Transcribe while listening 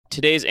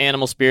Today's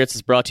Animal Spirits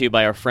is brought to you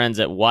by our friends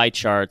at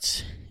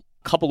YCharts.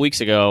 A couple weeks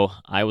ago,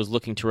 I was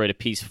looking to write a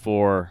piece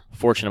for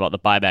Fortune about the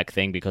buyback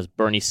thing because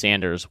Bernie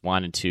Sanders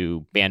wanted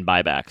to ban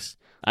buybacks.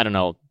 I don't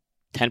know,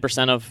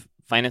 10% of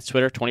finance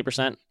Twitter,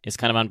 20% is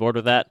kind of on board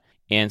with that.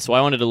 And so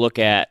I wanted to look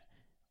at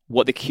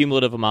what the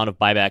cumulative amount of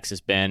buybacks has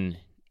been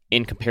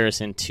in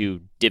comparison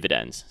to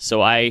dividends.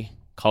 So I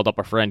called up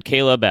our friend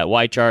Caleb at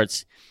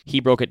YCharts.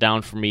 He broke it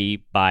down for me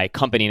by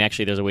company, and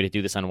actually there's a way to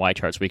do this on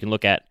YCharts where you can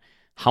look at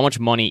how much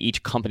money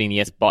each company in the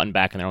S bought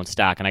back in their own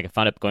stock, and I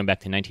found it going back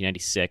to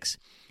 1996,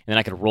 and then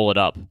I could roll it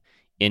up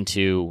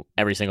into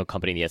every single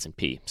company in the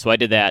S&P. So I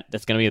did that.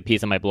 That's going to be a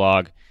piece on my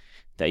blog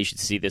that you should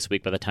see this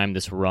week by the time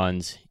this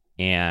runs.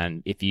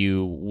 And if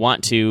you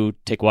want to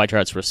take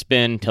YCharts for a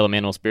spin, tell them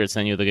Animal Spirits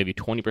send you. They'll give you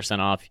 20%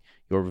 off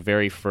your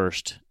very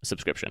first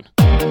subscription.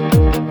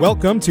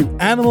 Welcome to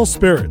Animal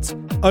Spirits,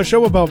 a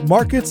show about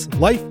markets,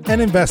 life,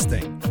 and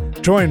investing.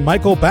 Join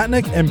Michael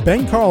Batnick and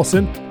Ben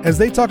Carlson as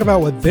they talk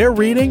about what they're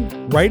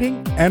reading,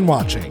 writing, and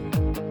watching.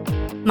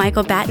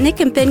 Michael Batnick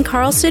and Ben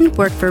Carlson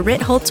work for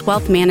Ritholtz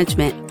Wealth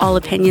Management. All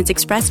opinions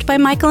expressed by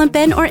Michael and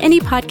Ben or any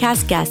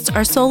podcast guests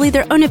are solely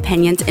their own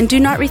opinions and do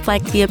not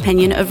reflect the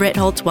opinion of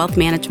Ritholtz Wealth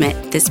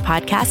Management. This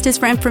podcast is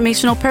for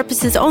informational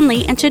purposes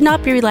only and should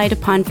not be relied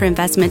upon for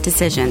investment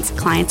decisions.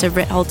 Clients of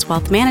Ritholtz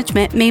Wealth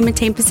Management may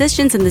maintain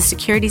positions in the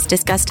securities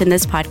discussed in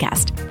this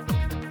podcast.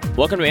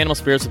 Welcome to Animal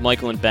Spirits with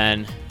Michael and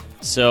Ben.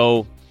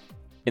 So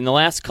in the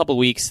last couple of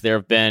weeks, there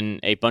have been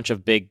a bunch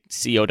of big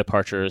CEO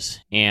departures,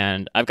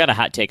 and I've got a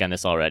hot take on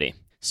this already.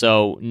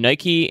 So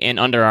Nike and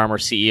Under Armour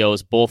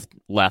CEOs both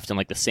left in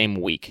like the same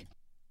week.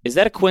 Is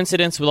that a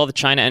coincidence with all the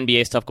China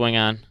NBA stuff going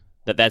on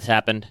that's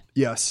happened?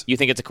 Yes. You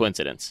think it's a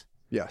coincidence?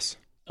 Yes.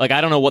 Like,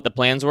 I don't know what the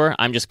plans were.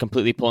 I'm just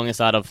completely pulling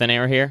this out of thin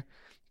air here,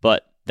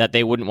 but that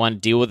they wouldn't want to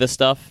deal with this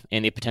stuff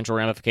and the potential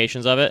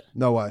ramifications of it?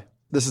 No way.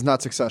 This is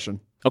not Succession.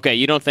 Okay,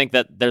 you don't think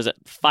that there's a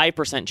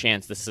 5%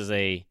 chance this is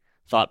a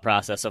thought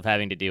process of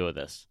having to deal with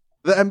this?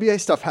 The NBA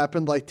stuff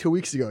happened like 2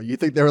 weeks ago. You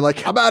think they were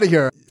like, I'm out of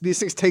here. These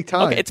things take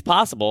time. Okay, it's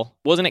possible.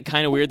 Wasn't it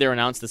kind of weird they were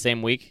announced the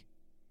same week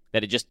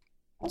that it just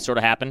sort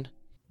of happened?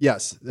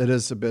 Yes, it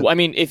is a bit. Well, I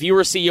mean, if you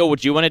were CEO,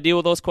 would you want to deal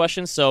with those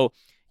questions? So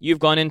you've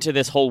gone into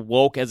this whole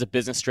woke as a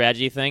business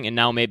strategy thing, and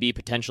now maybe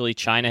potentially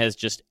China has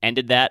just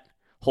ended that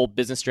whole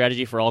business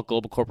strategy for all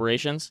global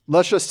corporations?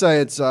 Let's just say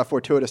it's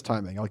fortuitous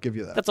timing. I'll give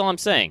you that. That's all I'm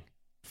saying.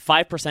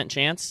 5%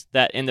 chance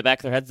that in the back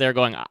of their heads they're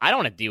going, I don't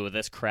want to deal with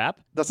this crap.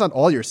 That's not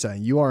all you're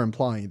saying. You are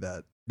implying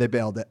that they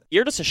bailed it.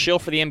 You're just a shill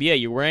for the NBA.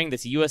 You're wearing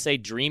this USA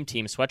Dream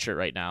Team sweatshirt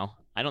right now.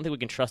 I don't think we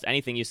can trust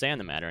anything you say on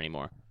the matter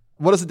anymore.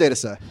 What does the data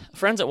say?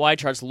 Friends at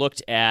YCharts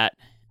looked at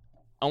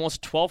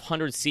almost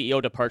 1,200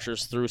 CEO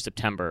departures through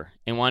September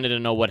and wanted to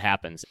know what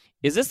happens.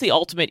 Is this the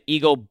ultimate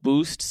ego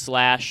boost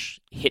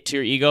 / hit to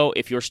your ego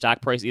if your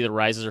stock price either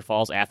rises or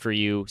falls after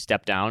you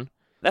step down?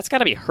 That's got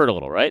to be hurt a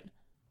little, right?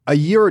 A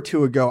year or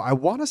two ago, I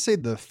want to say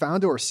the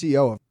founder or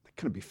CEO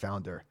couldn't be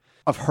founder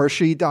of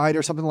Hershey died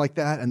or something like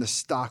that, and the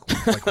stock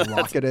like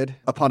rocketed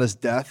upon his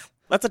death.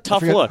 That's a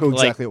tough look. Who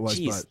exactly it was,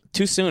 geez, but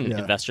too soon, yeah.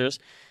 Investors.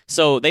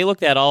 So they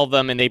looked at all of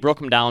them and they broke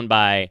them down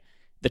by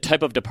the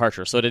type of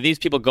departure. So did these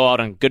people go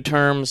out on good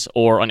terms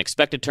or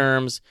unexpected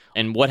terms,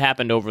 and what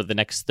happened over the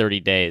next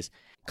 30 days?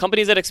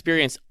 Companies that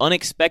experience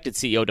unexpected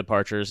CEO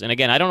departures, and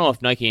again, I don't know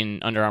if Nike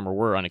and Under Armour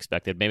were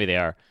unexpected. Maybe they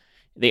are.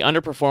 They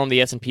underperformed the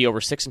S&P over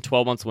 6 and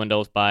 12 months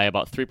windows by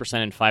about 3%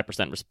 and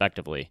 5%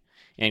 respectively.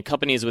 And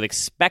companies with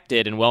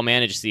expected and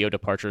well-managed CEO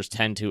departures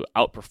tend to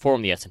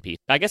outperform the S&P.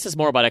 I guess it's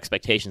more about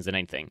expectations than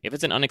anything. If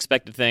it's an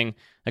unexpected thing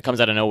that comes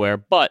out of nowhere,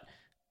 but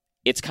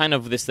it's kind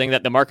of this thing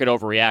that the market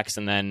overreacts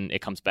and then it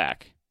comes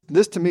back.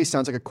 This to me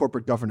sounds like a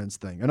corporate governance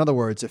thing. In other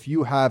words, if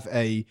you have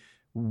a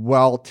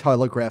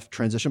well-telegraphed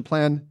transition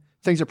plan,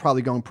 things are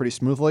probably going pretty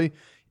smoothly.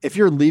 If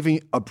you're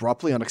leaving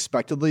abruptly,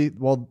 unexpectedly,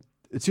 well,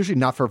 it's usually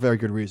not for a very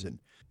good reason,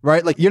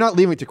 right? Like, you're not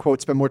leaving to, quote,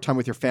 spend more time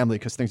with your family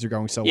because things are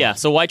going so well. Yeah,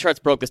 so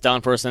YCharts broke this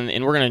down for us, and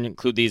we're going to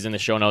include these in the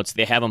show notes.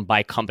 They have them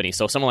by company.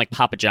 So someone like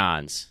Papa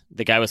John's,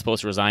 the guy was supposed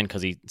to resign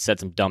because he said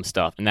some dumb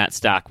stuff, and that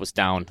stock was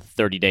down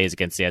 30 days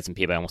against the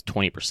S&P by almost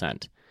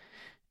 20%.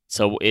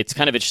 So it's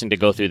kind of interesting to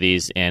go through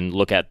these and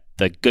look at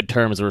the good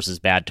terms versus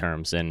bad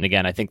terms. And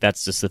again, I think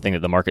that's just the thing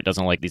that the market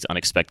doesn't like, these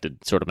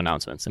unexpected sort of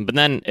announcements. But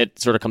then it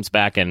sort of comes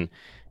back, and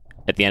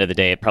at the end of the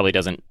day, it probably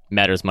doesn't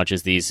matter as much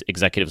as these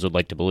executives would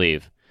like to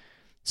believe.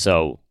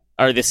 So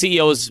are the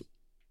CEOs,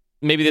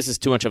 maybe this is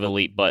too much of a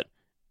leap, but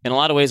in a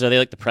lot of ways, are they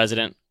like the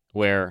president,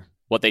 where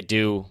what they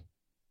do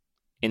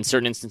in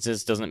certain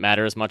instances doesn't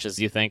matter as much as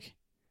you think?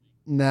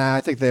 Nah,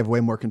 I think they have way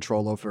more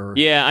control over.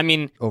 Yeah, I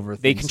mean,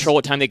 they things. control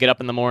what time they get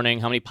up in the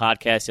morning, how many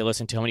podcasts they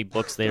listen to, how many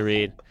books they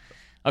read.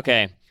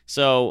 Okay,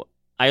 so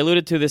I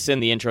alluded to this in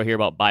the intro here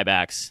about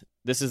buybacks.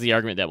 This is the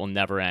argument that will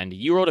never end.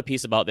 You wrote a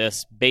piece about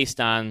this based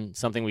on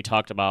something we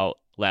talked about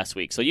last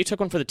week. So you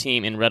took one for the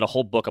team and read a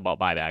whole book about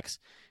buybacks,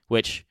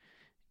 which,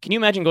 can you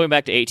imagine going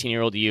back to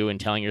 18-year-old you and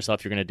telling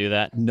yourself you're going to do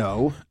that?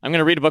 No. I'm going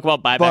to read a book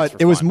about buybacks but for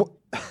it was fun.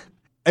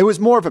 It was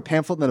more of a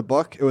pamphlet than a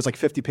book. It was like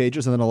 50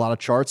 pages and then a lot of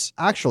charts.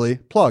 Actually,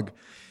 plug.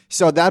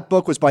 So that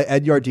book was by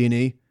Ed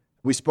Yardeni.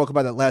 We spoke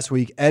about that last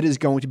week. Ed is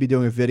going to be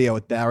doing a video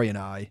with Barry and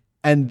I.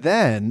 And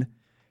then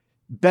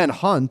Ben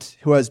Hunt,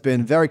 who has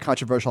been very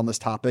controversial on this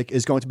topic,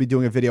 is going to be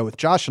doing a video with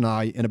Josh and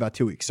I in about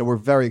 2 weeks. So we're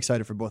very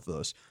excited for both of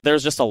those.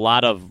 There's just a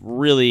lot of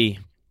really...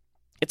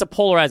 It's a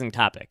polarizing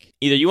topic.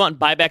 Either you want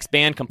buybacks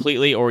banned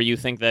completely or you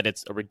think that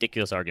it's a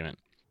ridiculous argument.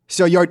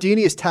 So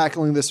Yardeni is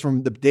tackling this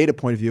from the data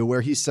point of view,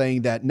 where he's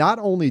saying that not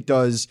only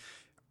does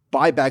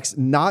buybacks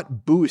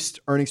not boost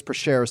earnings per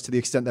shares to the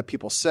extent that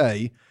people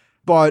say,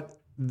 but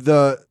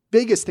the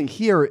biggest thing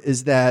here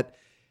is that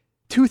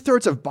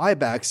 2/3 of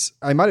buybacks,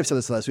 I might have said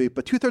this last week,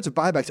 but 2/3 of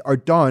buybacks are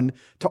done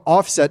to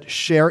offset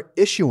share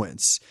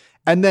issuance.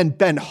 And then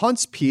Ben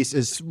Hunt's piece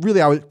is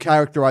really, I would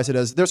characterize it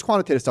as, there's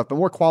quantitative stuff, but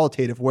more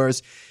qualitative,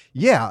 whereas,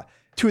 yeah,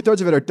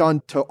 2/3 of it are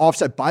done to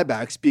offset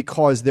buybacks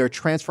because they're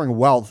transferring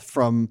wealth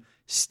from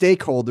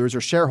stakeholders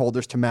or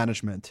shareholders to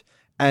management.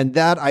 And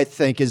that, I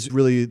think, is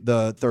really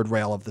the third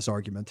rail of this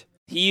argument.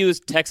 He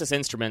used Texas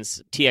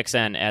Instruments,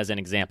 TXN, as an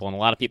example, and a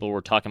lot of people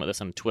were talking about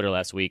this on Twitter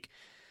last week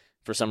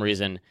for some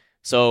reason.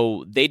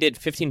 So they did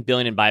 $15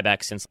 billion in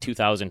buybacks since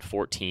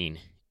 2014,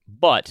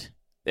 but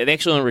they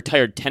actually only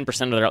retired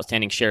 10% of their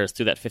outstanding shares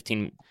through that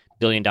 $15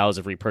 billion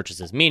of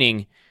repurchases,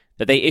 meaning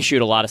that they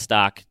issued a lot of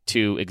stock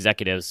to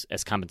executives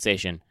as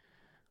compensation.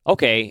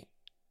 Okay,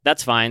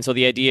 that's fine. So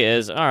the idea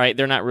is, all right,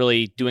 they're not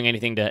really doing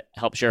anything to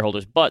help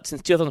shareholders, but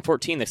since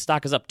 2014, the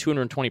stock is up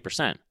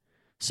 220%.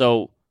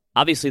 So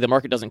obviously the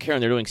market doesn't care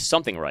and they're doing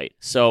something right.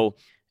 So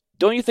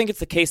don't you think it's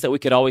the case that we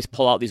could always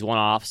pull out these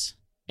one-offs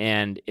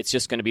and it's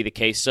just going to be the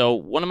case? So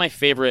one of my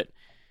favorite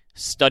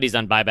studies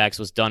on buybacks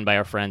was done by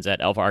our friends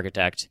at Alpha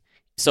Architect.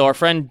 So our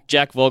friend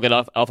Jack Volk at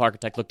Alpha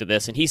Architect looked at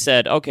this and he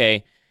said,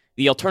 okay,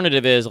 the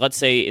alternative is, let's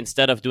say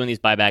instead of doing these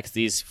buybacks,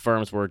 these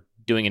firms were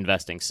doing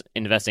investing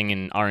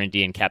in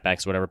R&D and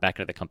CapEx, whatever, back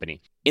into the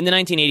company. In the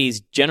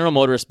 1980s, General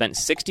Motors spent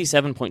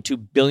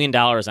 $67.2 billion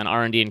on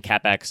R&D and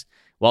CapEx,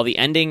 while the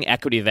ending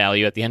equity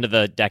value at the end of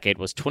the decade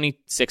was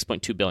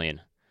 $26.2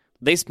 billion.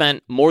 They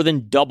spent more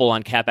than double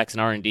on CapEx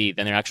and R&D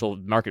than their actual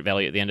market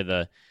value at the end of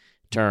the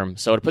term.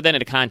 So to put that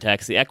into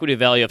context, the equity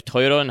value of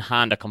Toyota and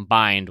Honda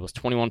combined was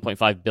 $21.5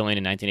 billion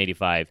in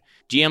 1985.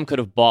 GM could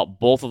have bought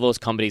both of those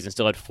companies and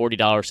still had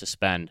 $40 to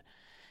spend.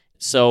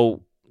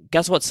 So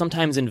guess what?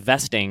 Sometimes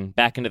investing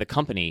back into the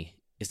company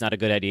is not a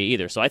good idea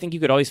either. So I think you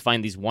could always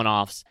find these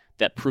one-offs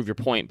that prove your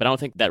point, but I don't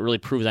think that really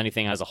proves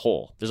anything as a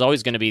whole. There's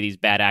always going to be these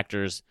bad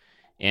actors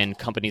and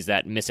companies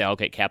that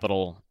misallocate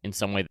capital in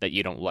some way that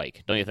you don't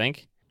like. Don't you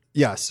think?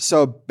 Yes.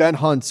 So Ben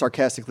Hunt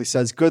sarcastically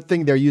says, good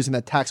thing they're using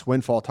that tax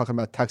windfall, talking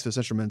about Texas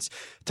Instruments,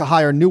 to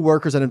hire new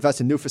workers and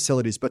invest in new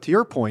facilities. But to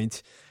your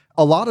point,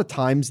 a lot of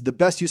times the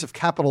best use of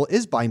capital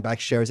is buying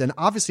back shares, and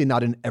obviously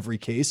not in every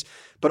case,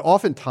 but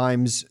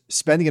oftentimes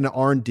spending in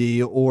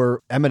R&D or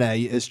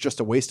M&A is just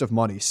a waste of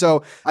money.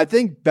 So I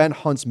think Ben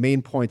Hunt's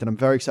main point, and I'm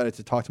very excited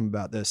to talk to him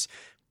about this,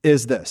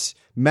 is this.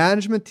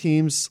 Management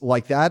teams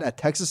like that at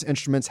Texas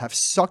Instruments have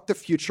sucked the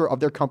future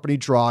of their company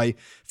dry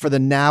for the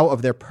now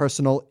of their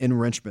personal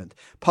enrichment.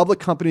 Public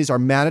companies are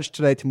managed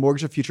today to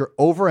mortgage the future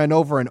over and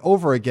over and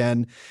over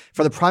again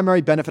for the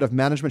primary benefit of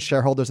management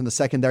shareholders and the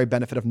secondary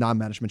benefit of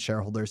non-management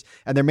shareholders.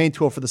 And their main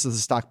tool for this is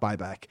the stock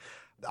buyback.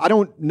 I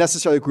don't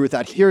necessarily agree with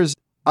that. I don't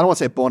want to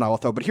say a bone I will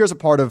throw, but here's a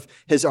part of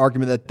his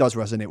argument that does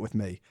resonate with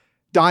me.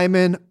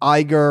 Dimon,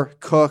 Iger,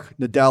 Cook,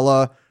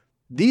 Nadella,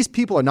 these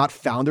people are not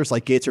founders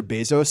like Gates or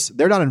Bezos.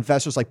 They're not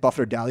investors like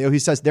Buffett or Dalio. He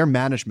says they're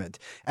management,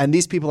 and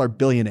these people are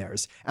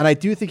billionaires. And I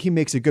do think he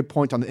makes a good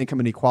point on the income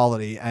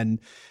inequality, and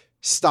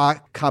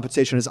stock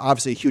compensation is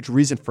obviously a huge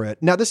reason for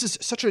it. Now, this is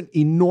such an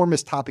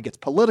enormous topic. It's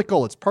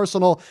political. It's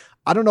personal.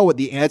 I don't know what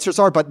the answers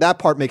are, but that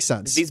part makes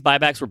sense. These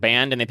buybacks were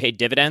banned and they paid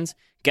dividends.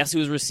 Guess who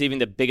was receiving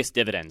the biggest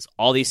dividends?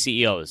 All these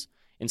CEOs.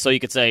 And so you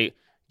could say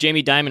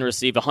Jamie Dimon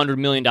received $100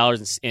 million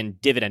in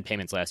dividend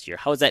payments last year.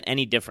 How is that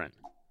any different?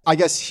 I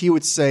guess he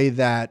would say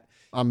that,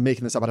 I'm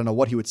making this up, I don't know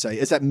what he would say,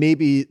 is that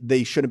maybe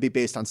they shouldn't be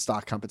based on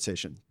stock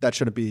compensation. That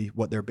shouldn't be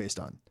what they're based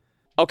on.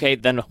 Okay,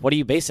 then what do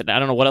you base it on? I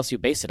don't know what else you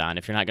base it on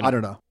if you're not going to... I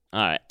don't know.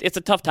 All right. It's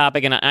a tough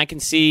topic, and I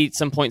can see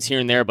some points here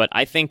and there, but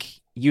I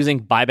think using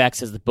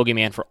buybacks as the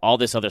boogeyman for all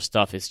this other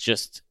stuff is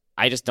just...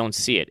 I just don't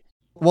see it.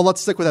 Well,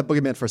 let's stick with that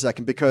boogeyman for a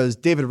second, because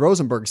David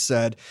Rosenberg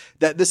said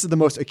that this is the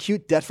most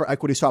acute debt for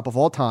equity swap of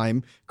all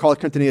time. Carla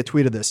Quintanilla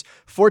tweeted this.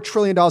 $4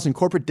 trillion in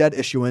corporate debt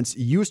issuance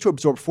used to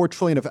absorb $4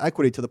 trillion of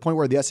equity to the point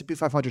where the S&P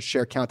 500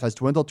 share count has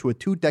dwindled to a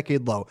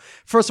 2-decade low.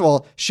 First of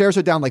all, shares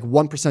are down like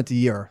 1% a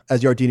year,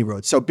 as Yardeni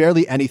wrote, so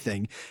barely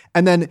anything.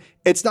 And then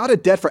it's not a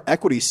debt for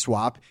equity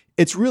swap.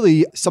 It's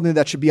really something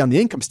that should be on the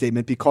income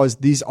statement, because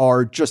these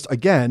are just,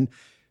 again,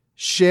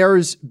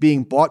 shares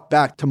being bought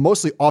back to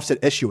mostly offset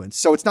issuance.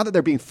 So it's not that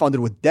they're being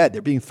funded with debt.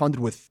 They're being funded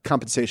with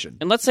compensation.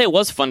 And let's say it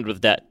was funded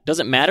with debt.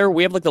 Doesn't matter.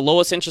 We have like the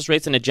lowest interest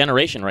rates in a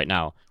generation right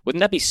now. Wouldn't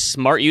that be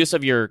smart use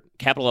of your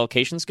capital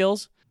allocation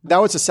skills? That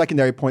was a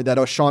secondary point that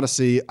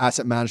O'Shaughnessy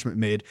Asset Management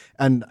made.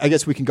 And I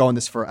guess we can go on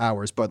this for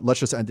hours, but let's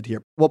just end it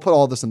here. We'll put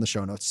all this in the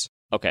show notes.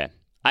 Okay.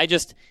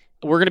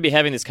 We're going to be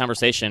having this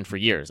conversation for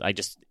years.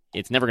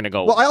 it's never going to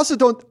go. Well, I also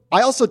don't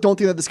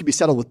think that this can be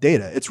settled with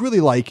data. It's really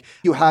like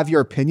you have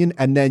your opinion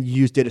and then you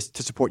use data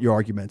to support your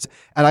arguments.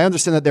 And I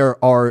understand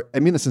that I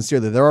mean this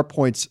sincerely, there are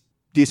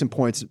decent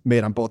points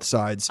made on both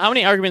sides. How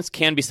many arguments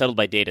can be settled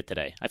by data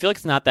today? I feel like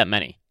it's not that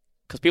many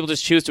because people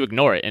just choose to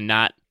ignore it and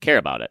not care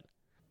about it.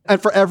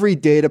 And for every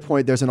data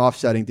point, there's an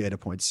offsetting data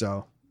point.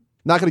 So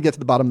not going to get to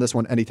the bottom of this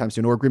one anytime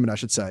soon, or agreement, I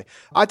should say.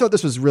 I thought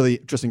this was really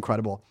just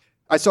incredible.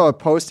 I saw a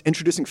post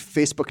introducing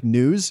Facebook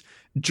News.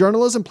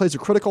 Journalism plays a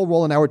critical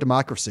role in our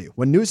democracy.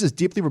 When news is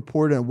deeply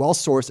reported and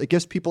well-sourced, it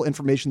gives people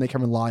information they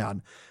can rely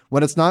on.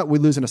 When it's not, we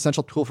lose an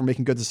essential tool for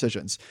making good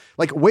decisions.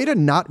 Like, way to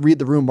not read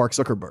the room, Mark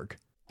Zuckerberg.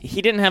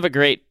 He didn't have a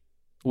great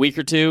week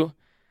or two,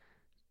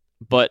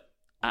 but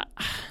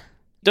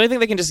don't you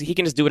think he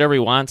can just do whatever he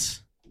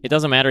wants? It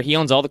doesn't matter. He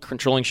owns all the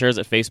controlling shares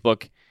at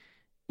Facebook.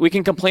 We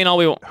can complain all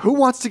we want. Who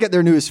wants to get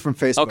their news from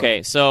Facebook?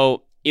 Okay,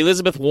 so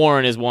Elizabeth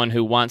Warren is one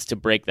who wants to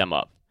break them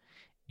up.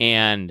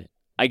 And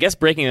I guess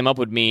breaking them up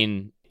would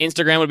mean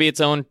Instagram would be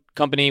its own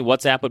company,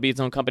 WhatsApp would be its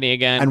own company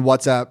again. And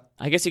WhatsApp.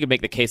 I guess you could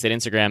make the case that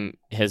Instagram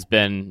has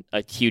been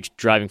a huge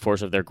driving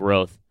force of their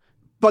growth.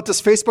 But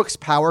does Facebook's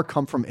power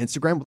come from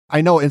Instagram?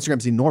 I know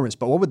Instagram's enormous,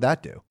 but what would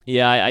that do?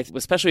 Yeah,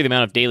 especially the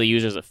amount of daily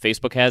users that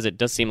Facebook has, it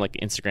does seem like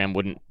Instagram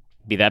wouldn't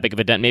be that big of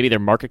a dent. Maybe their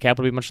market cap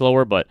would be much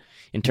lower, but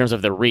in terms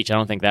of their reach, I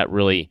don't think that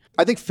really...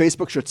 I think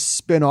Facebook should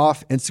spin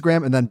off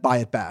Instagram and then buy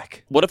it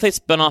back. What if they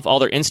spin off all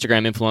their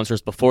Instagram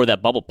influencers before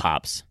that bubble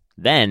pops?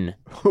 Then...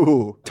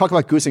 Ooh, talk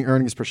about goosing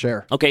earnings per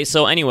share. Okay,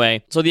 so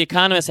anyway, The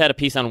Economist had a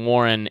piece on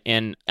Warren,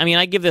 and I mean,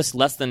 I give this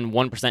less than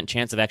 1%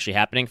 chance of actually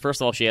happening.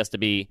 First of all, she has to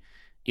be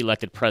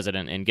elected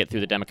president and get through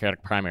the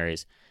Democratic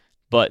primaries.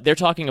 But they're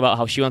talking about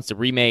how she wants to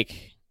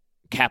remake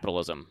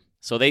capitalism.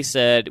 So they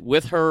said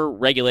with her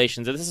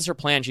regulations, and this is her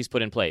plan she's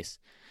put in place,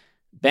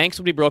 banks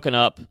would be broken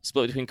up,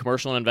 split between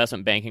commercial and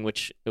investment banking,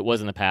 which it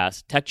was in the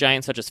past. Tech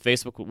giants such as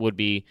Facebook would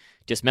be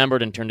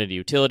dismembered and turned into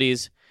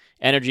utilities.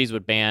 Energies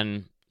would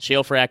ban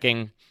shale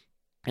fracking.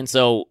 And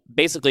so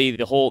basically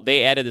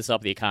they added this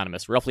up, The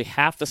Economist. Roughly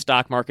half the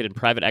stock market and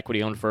private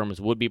equity-owned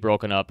firms would be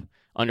broken up,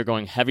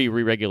 undergoing heavy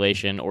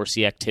re-regulation or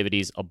see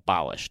activities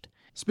abolished.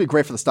 This would be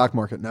great for the stock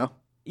market, no?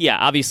 Yeah,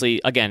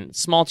 obviously, again,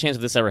 small chance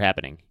of this ever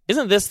happening.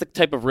 Isn't this the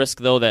type of risk,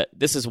 though, that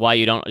this is why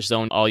you don't just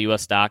own all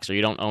U.S. stocks or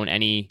you don't own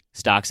any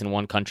stocks in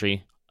one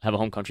country, have a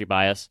home country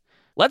bias?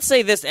 Let's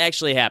say this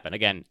actually happened.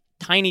 Again,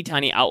 tiny,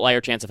 tiny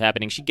outlier chance of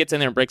happening. She gets in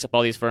there and breaks up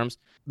all these firms.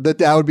 The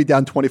Dow would be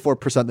down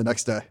 24% the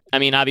next day. I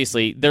mean,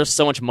 obviously, there's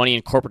so much money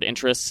in corporate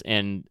interests,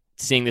 and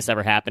seeing this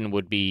ever happen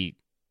would be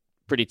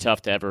pretty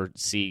tough to ever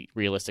see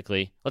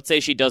realistically. Let's say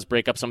she does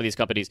break up some of these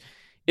companies.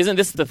 Isn't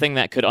this the thing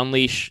that could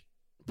unleash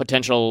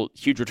potential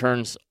huge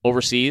returns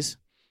overseas,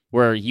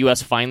 where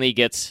U.S. finally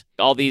gets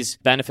all these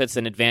benefits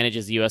and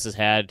advantages the U.S. has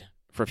had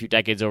for a few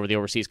decades over the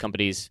overseas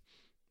companies?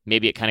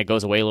 Maybe it kind of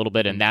goes away a little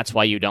bit, and that's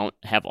why you don't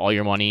have all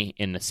your money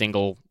in a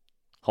single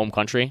home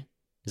country.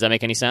 Does that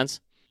make any sense?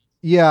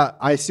 Yeah,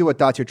 I see what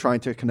dots you're trying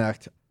to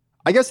connect.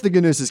 I guess the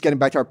good news is getting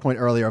back to our point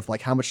earlier of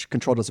like how much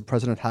control does the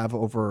president have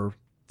over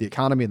the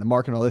economy and the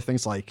market and other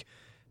things. Like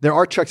there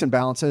are checks and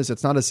balances.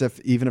 It's not as if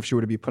even if she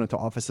were to be put into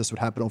office, this would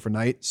happen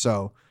overnight.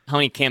 So how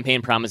many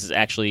campaign promises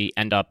actually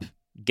end up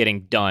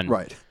getting done?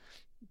 Right.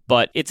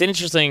 But it's an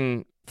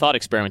interesting thought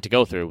experiment to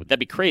go through. That'd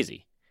be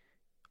crazy.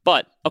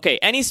 But okay,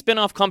 any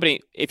spin-off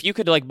company, if you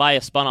could like buy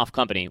a spun-off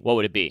company, what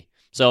would it be?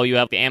 So you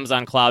have the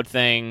Amazon cloud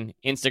thing,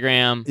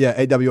 Instagram.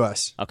 Yeah,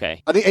 AWS.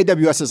 Okay. I think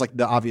AWS is like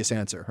the obvious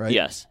answer, right?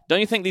 Yes. Don't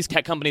you think these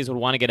tech companies would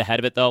want to get ahead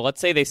of it, though?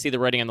 Let's say they see the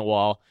writing on the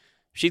wall.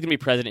 She's going to be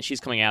president. She's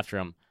coming after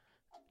him.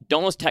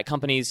 Don't those tech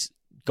companies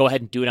go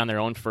ahead and do it on their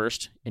own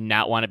first and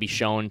not want to be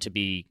shown to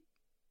be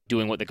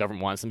doing what the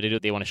government wants them to do?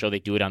 They want to show they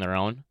do it on their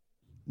own?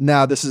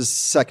 Now, this is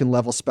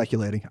second-level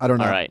speculating. I don't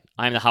know. All right.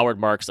 I'm the Howard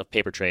Marks of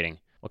paper trading.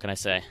 What can I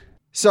say?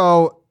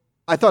 So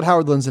I thought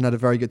Howard Lindzen had a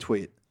very good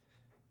tweet.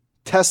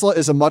 Tesla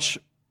is a much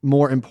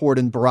more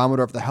important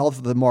barometer of the health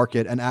of the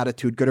market and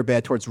attitude, good or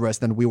bad, towards risk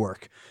than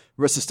WeWork.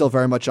 Risk is still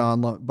very much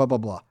on, blah, blah,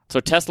 blah. So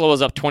Tesla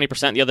was up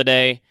 20% the other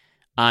day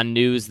on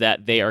news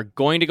that they are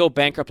going to go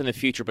bankrupt in the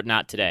future, but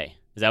not today.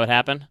 Is that what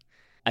happened?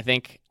 I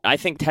think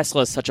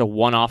Tesla is such a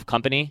one-off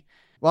company.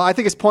 Well, I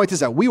think his point is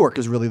that WeWork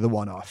is really the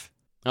one-off.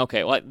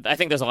 Okay, well, I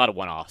think there's a lot of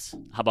one-offs.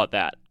 How about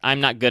that?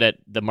 I'm not good at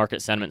the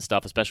market sentiment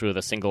stuff, especially with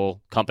a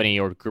single company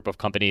or group of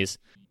companies.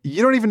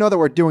 You don't even know that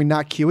we're doing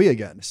not QE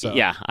again. So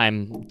yeah,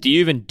 do you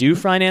even do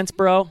finance,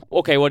 bro?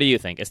 Okay, what do you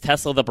think? Is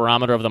Tesla the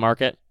barometer of the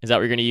market? Is that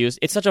what you're going to use?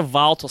 It's such a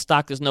volatile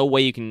stock. There's no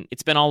way you can.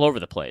 It's been all over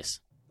the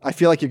place. I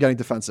feel like you're getting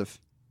defensive.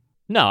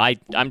 No,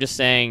 I'm just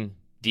saying.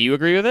 Do you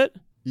agree with it?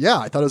 Yeah,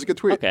 I thought it was a good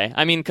tweet. Okay,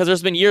 I mean, because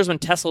there's been years when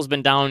Tesla's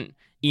been down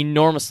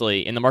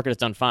enormously and the market has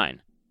done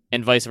fine,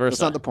 and vice versa.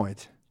 That's not the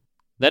point.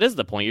 That is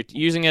the point.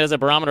 You're using it as a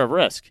barometer of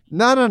risk.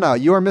 No.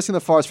 You are missing the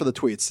forest for the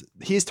tweets.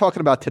 He's talking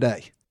about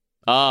today.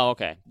 Oh,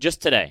 okay.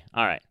 Just today.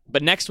 All right.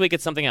 But next week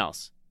it's something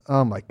else.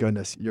 Oh, my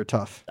goodness. You're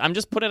tough. I'm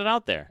just putting it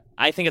out there.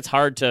 I think it's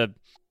hard to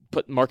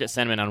put market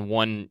sentiment on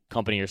one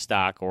company or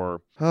stock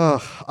or...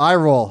 Oh, eye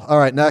roll. All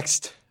right,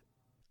 next.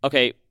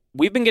 Okay.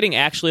 We've been getting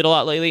actually a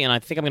lot lately, and I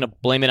think I'm going to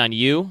blame it on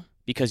you.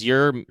 because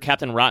you're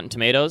Captain Rotten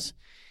Tomatoes,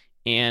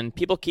 and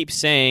people keep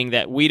saying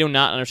that we do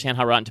not understand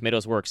how Rotten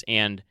Tomatoes works,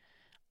 and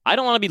I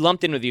don't want to be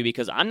lumped in with you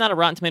because I'm not a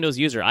Rotten Tomatoes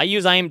user. I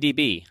use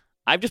IMDb.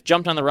 I've just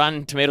jumped on the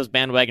Rotten Tomatoes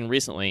bandwagon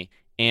recently,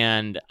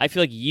 and I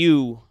feel like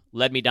you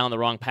led me down the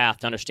wrong path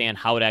to understand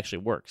how it actually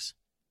works.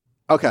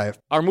 Okay.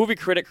 Our movie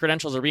critic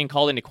credentials are being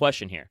called into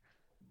question here.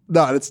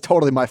 No, it's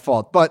totally my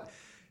fault. But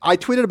I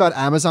tweeted about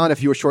Amazon.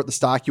 If you were short the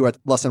stock, you had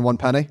less than 1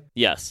 penny.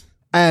 Yes.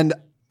 And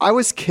I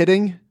was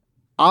kidding.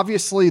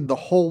 Obviously, the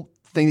whole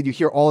thing that you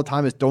hear all the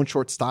time is don't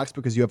short stocks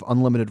because you have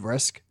unlimited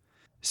risk.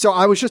 So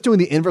I was just doing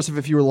the inverse of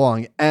if you were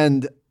long.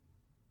 And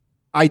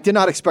I did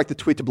not expect the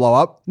tweet to blow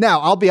up.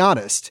 Now, I'll be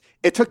honest.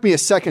 It took me a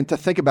second to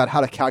think about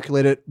how to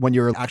calculate it when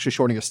you're actually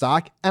shorting a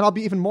stock. And I'll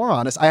be even more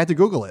honest. I had to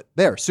Google it.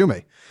 There, sue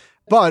me.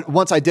 But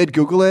once I did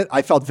Google it,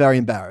 I felt very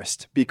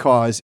embarrassed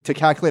because to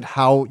calculate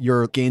how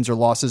your gains or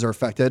losses are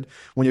affected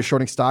when you're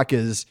shorting stock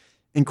is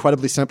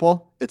incredibly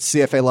simple. It's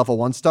CFA level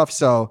 1 stuff.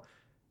 So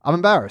I'm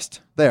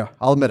embarrassed. There,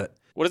 I'll admit it.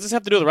 What does this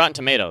have to do with Rotten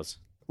Tomatoes?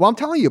 Well, I'm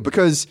telling you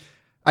because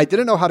I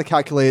didn't know how to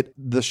calculate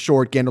the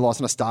short gain or loss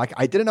in a stock.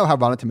 I didn't know how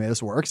Rotten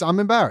Tomatoes works. I'm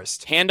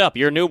embarrassed. Hand up.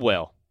 You're a noob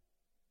whale.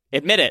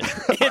 Admit it.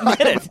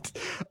 Admit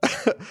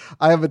it.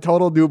 I have a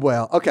total noob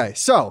whale. Okay,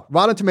 so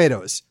Rotten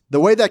Tomatoes. The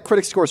way that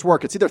critic scores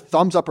work, it's either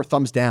thumbs up or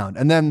thumbs down.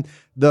 And then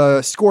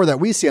the score that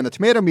we see on the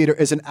tomato meter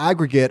is an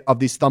aggregate of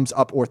these thumbs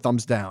up or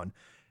thumbs down.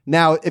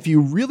 Now, if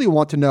you really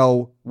want to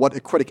know what a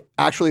critic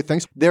actually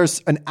thinks,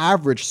 there's an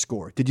average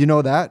score. Did you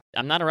know that?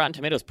 I'm not a Rotten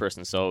Tomatoes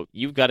person, so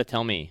you've got to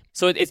tell me.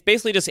 So it's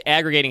basically just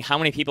aggregating how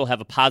many people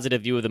have a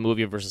positive view of the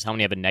movie versus how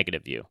many have a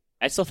negative view.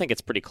 I still think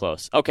it's pretty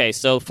close. Okay,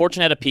 so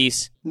Fortune had a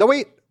piece. No,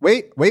 wait.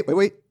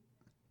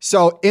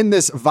 So in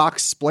this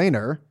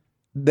Vox-splainer,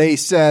 they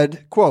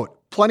said, quote,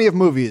 plenty of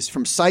movies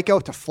from Psycho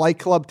to Fight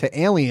Club to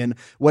Alien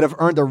would have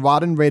earned a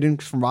rotten rating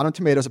from Rotten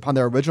Tomatoes upon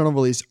their original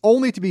release,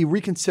 only to be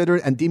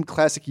reconsidered and deemed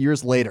classic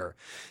years later.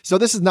 So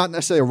this is not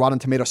necessarily a Rotten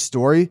Tomatoes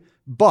story,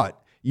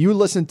 but you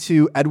listened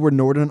to Edward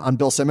Norton on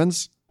Bill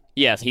Simmons?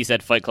 Yes, he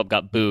said Fight Club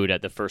got booed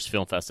at the first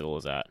film festival it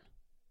was at.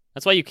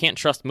 That's why you can't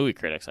trust movie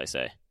critics, I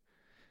say.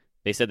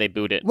 They said they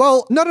booed it.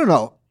 Well,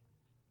 no.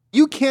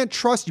 You can't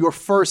trust your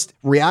first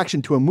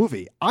reaction to a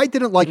movie. I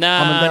didn't like.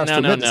 I'm embarrassed to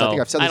admit this. I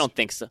think I've said this. I don't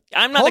think so.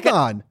 I'm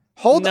not.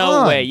 Hold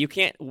on. No way. You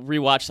can't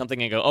rewatch something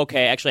and go,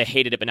 okay, actually I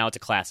hated it, but now it's a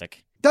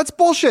classic. That's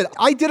bullshit.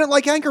 I didn't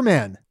like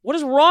Anchorman. What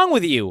is wrong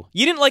with you?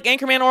 You didn't like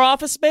Anchorman or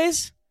Office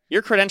Space?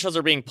 Your credentials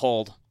are being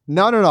pulled.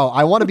 No.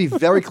 I want to be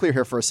very clear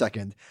here for a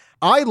second.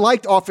 I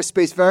liked Office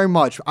Space very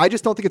much. I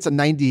just don't think it's a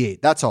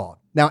 98. That's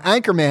all. Now,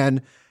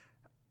 Anchorman,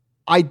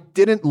 I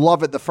didn't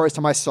love it the first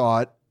time I saw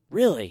it.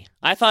 Really?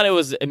 I thought it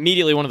was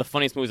immediately one of the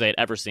funniest movies I had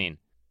ever seen.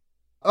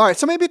 All right,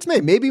 so maybe it's me.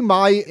 Maybe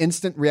my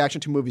instant reaction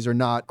to movies are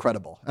not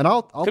credible, and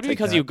I'll could be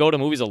because you go to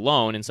movies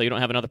alone, and so you don't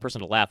have another person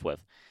to laugh with.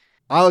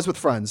 I was with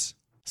friends.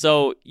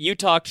 So you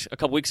talked a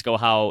couple weeks ago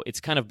how it's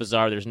kind of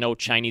bizarre. There's no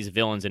Chinese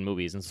villains in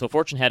movies, and so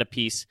Fortune had a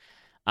piece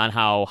on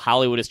how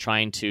Hollywood is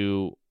trying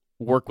to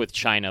work with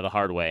China the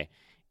hard way.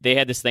 They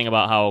had this thing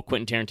about how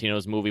Quentin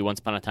Tarantino's movie Once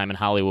Upon a Time in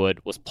Hollywood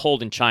was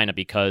pulled in China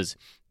because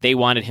they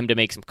wanted him to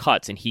make some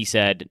cuts, and he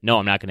said, no,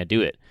 I'm not going to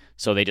do it.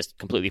 So they just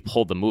completely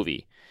pulled the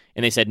movie.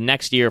 And they said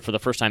next year, for the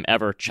first time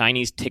ever,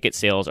 Chinese ticket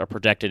sales are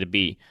projected to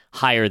be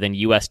higher than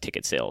U.S.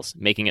 ticket sales,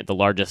 making it the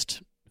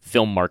largest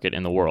film market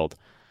in the world,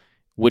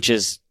 which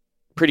is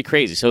pretty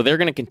crazy. So they're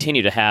going to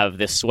continue to have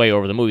this sway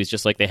over the movies,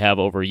 just like they have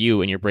over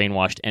you and your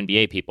brainwashed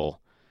NBA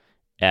people.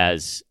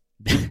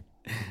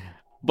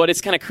 But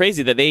it's kind of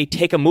crazy that they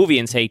take a movie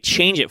and say,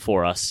 change it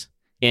for us,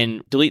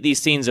 and delete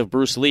these scenes of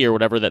Bruce Lee or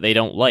whatever that they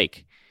don't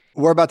like.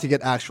 We're about to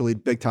get actually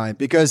big time,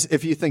 because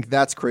if you think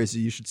that's crazy,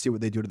 you should see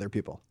what they do to their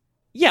people.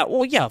 Yeah,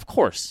 well, yeah, of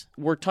course.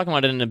 We're talking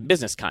about it in a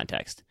business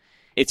context.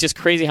 It's just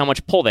crazy how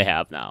much pull they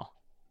have now.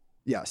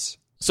 Yes.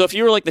 So if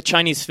you were like the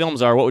Chinese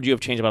films are, what would you have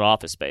changed about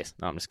Office Space?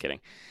 No, I'm just kidding.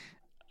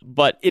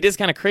 But it is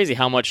kind of crazy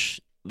how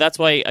much... That's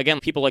why, again,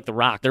 people like The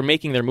Rock, they're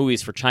making their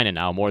movies for China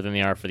now more than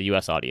they are for the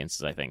U.S.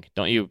 audiences, I think.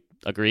 Don't you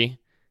agree?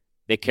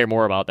 They care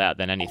more about that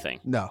than anything.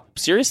 No.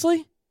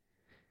 Seriously?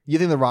 You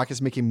think The Rock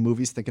is making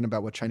movies thinking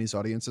about what Chinese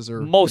audiences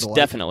are? Most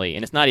definitely,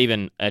 and it's not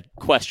even a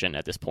question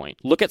at this point.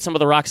 Look at some of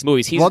The Rock's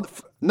movies.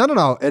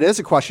 No. It is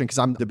a question because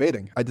I'm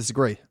debating. I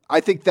disagree. I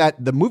think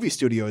that the movie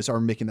studios are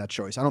making that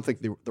choice. I don't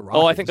think the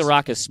Rock I think The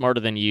Rock is smarter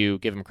than you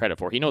give him credit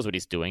for. He knows what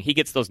he's doing. He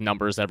gets those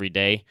numbers every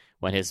day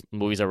when his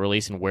movies are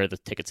released and where the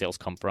ticket sales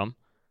come from.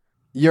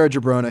 You're a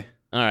jabroni.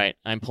 All right,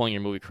 I'm pulling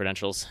your movie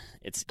credentials.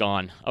 It's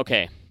gone.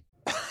 Okay.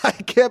 I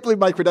can't believe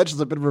my credentials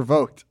have been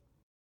revoked.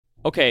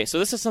 Okay, so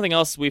this is something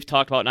else we've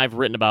talked about and I've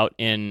written about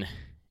in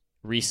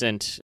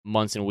recent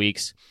months and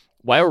weeks.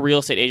 Why are real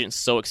estate agents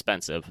so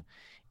expensive?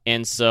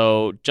 And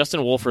so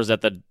Justin Wolfers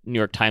at the New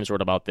York Times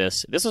wrote about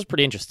this. This was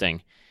pretty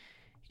interesting.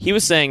 He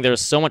was saying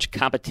there's so much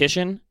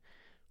competition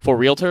for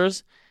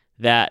realtors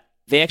that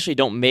they actually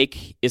don't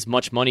make as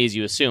much money as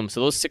you assume.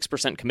 So those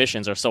 6%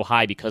 commissions are so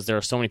high because there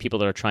are so many people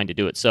that are trying to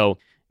do it. So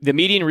the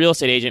median real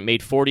estate agent made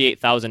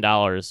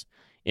 $48,000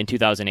 in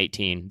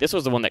 2018. This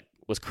was the one that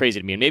was crazy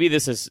to me. And maybe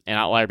this is an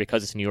outlier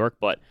because it's New York,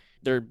 but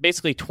There are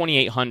basically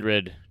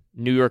 2,800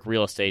 New York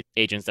real estate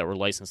agents that were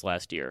licensed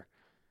last year.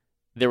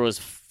 There was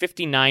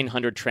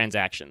 5,900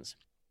 transactions,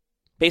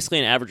 basically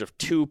an average of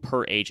 2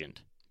 per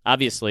agent.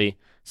 Obviously,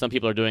 some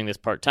people are doing this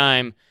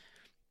part-time.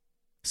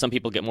 Some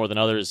people get more than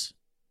others.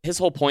 His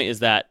whole point is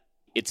that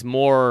it's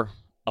more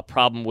a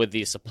problem with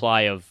the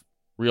supply of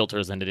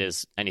realtors than it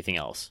is anything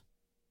else.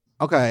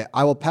 Okay,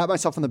 I will pat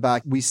myself on the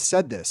back. We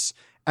said this,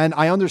 and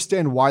I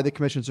understand why the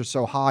commissions are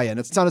so high. And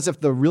it's not as if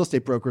the real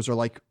estate brokers are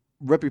like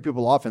ripping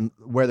people off and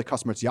wear the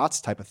customer's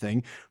yachts type of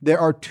thing. There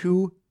are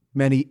too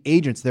many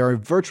agents. There are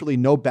virtually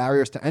no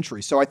barriers to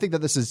entry. So I think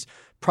that this is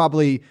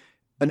probably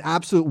an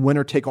absolute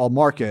winner-take-all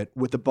market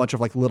with a bunch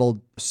of like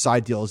little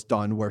side deals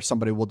done where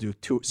somebody will do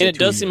two. And it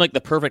does seem like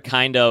the perfect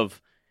kind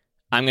of,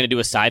 I'm going to do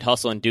a side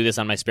hustle and do this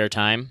on my spare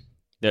time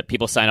that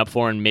people sign up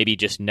for and maybe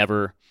just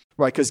never.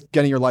 Right, because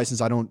getting your license,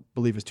 I don't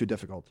believe is too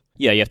difficult.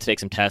 Yeah, you have to take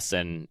some tests,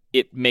 and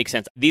it makes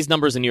sense. These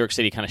numbers in New York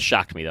City kind of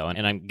shocked me, though.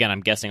 And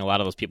I'm guessing a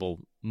lot of those people,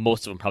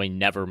 most of them probably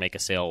never make a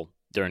sale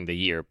during the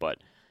year, but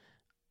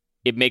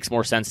it makes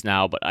more sense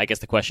now. But I guess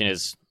the question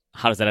is,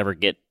 how does that ever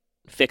get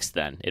fixed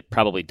then? It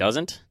probably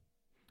doesn't,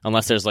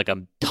 unless there's like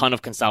a ton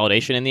of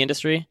consolidation in the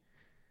industry.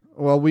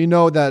 Well, we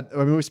know that,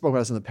 I mean, we spoke about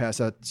this in the past,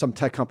 that some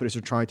tech companies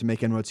are trying to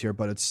make inroads here,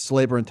 but it's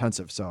labor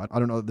intensive. So I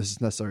don't know if this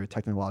is necessarily a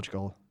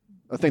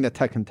thing that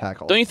tech can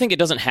tackle. Don't you think it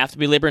doesn't have to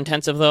be labor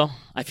intensive, though?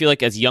 I feel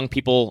like as young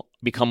people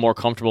become more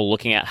comfortable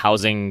looking at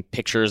housing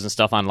pictures and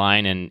stuff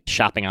online and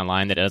shopping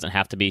online, that it doesn't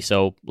have to be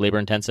so labor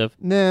intensive.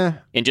 Nah.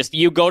 And just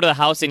you go to the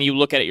house and you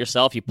look at it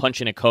yourself, you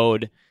punch in a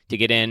code to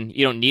get in.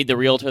 You don't need the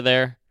realtor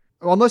there.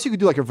 Well, unless you could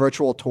do like a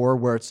virtual tour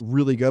where it's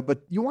really good,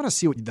 but you want to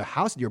see what the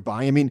house that you're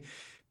buying. I mean,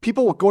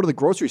 people will go to the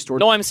grocery store.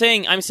 No, I'm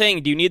saying,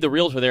 do you need the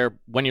realtor there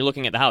when you're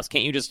looking at the house?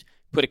 Can't you just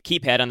put a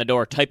keypad on the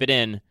door, type it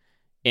in,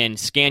 and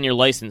scan your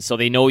license so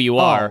they know you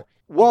are?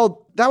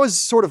 Well, that was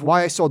sort of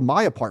why I sold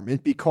my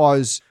apartment,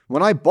 because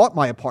when I bought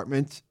my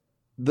apartment,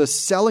 the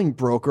selling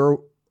broker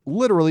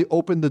literally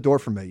opened the door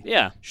for me.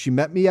 Yeah. She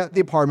met me at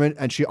the apartment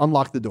and she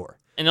unlocked the door.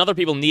 And other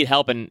people need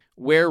help, and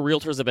where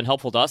realtors have been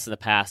helpful to us in the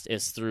past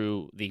is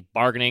through the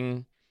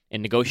bargaining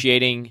and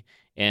negotiating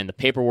and the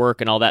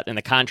paperwork and all that and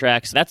the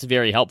contracts. That's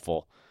very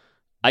helpful.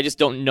 I just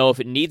don't know if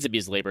it needs to be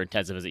as labor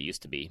intensive as it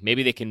used to be.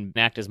 Maybe they can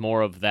act as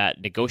more of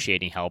that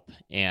negotiating help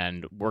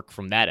and work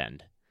from that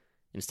end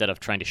instead of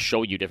trying to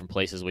show you different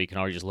places where you can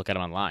already just look at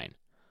them online.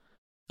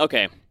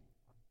 Okay,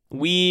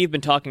 we've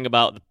been talking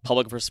about the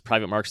public versus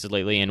private markets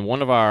lately, and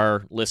one of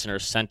our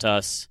listeners sent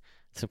us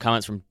some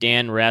comments from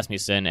Dan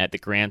Rasmussen at the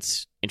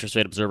Grants Interest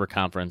Rate Observer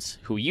Conference,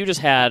 who you just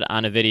had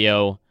on a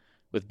video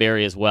with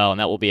Barry as well,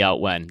 and that will be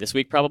out when? This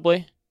week,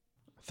 probably?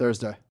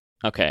 Thursday.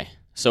 Okay.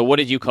 So what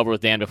did you cover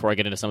with Dan before I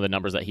get into some of the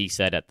numbers that he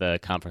said at the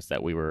conference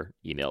that we were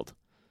emailed?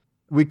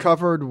 We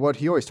covered what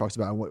he always talks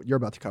about and what you're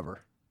about to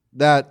cover.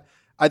 That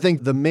I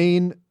think the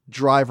main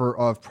driver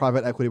of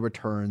private equity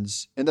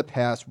returns in the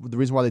past, the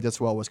reason why they did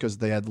so well was because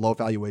they had low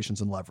valuations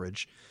and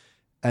leverage.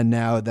 And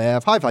now they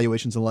have high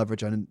valuations and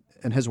leverage. And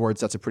in his words,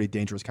 that's a pretty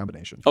dangerous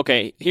combination.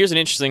 Okay, here's an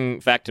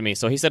interesting fact to me.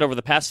 So he said over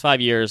the past 5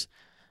 years,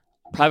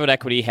 private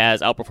equity has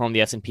outperformed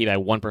the S&P by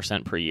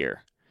 1% per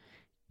year.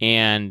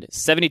 And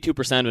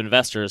 72% of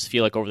investors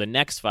feel like over the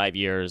next 5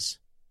 years,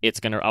 it's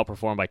going to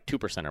outperform by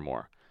 2% or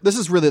more. This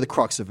is really the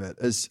crux of it,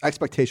 is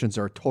expectations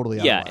are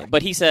totally out of whack.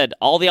 But he said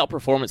all the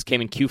outperformance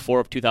came in Q4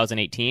 of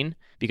 2018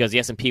 because the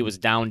S&P was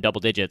down double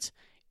digits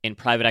and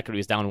private equity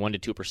was down 1%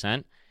 to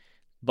 2%.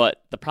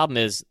 But the problem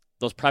is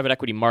those private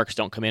equity marks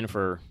don't come in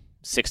for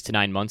 6 to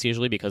 9 months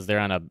usually because they're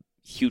on a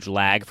huge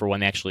lag for when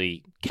they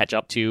actually catch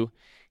up to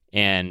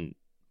and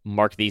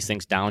mark these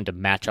things down to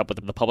match up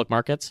with the public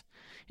markets.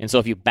 And so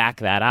if you back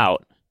that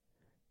out,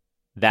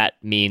 that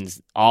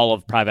means all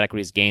of private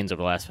equity's gains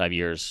over the last 5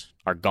 years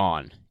are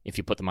gone if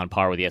you put them on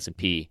par with the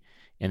S&P,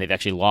 and they've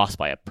actually lost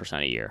by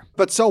 1% a year.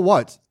 But so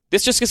what?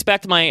 This just gets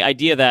back to my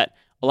idea that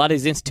a lot of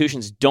these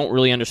institutions don't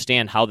really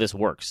understand how this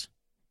works.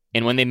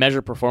 And when they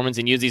measure performance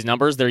and use these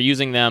numbers, they're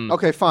using them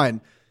okay,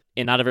 fine,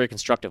 in not a very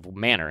constructive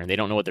manner, and they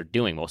don't know what they're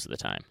doing most of the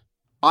time.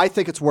 I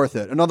think it's worth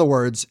it. In other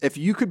words, if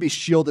you could be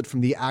shielded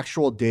from the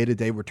actual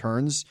day-to-day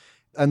returns,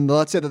 and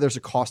let's say that there's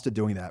a cost to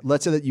doing that.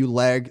 Let's say that you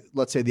lag,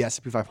 let's say the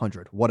S&P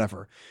 500,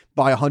 whatever,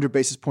 by 100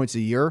 basis points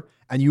a year,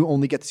 and you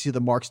only get to see the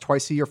marks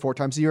twice a year, 4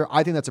 times a year.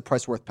 I think that's a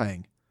price worth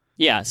paying.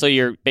 Yeah, so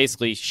you're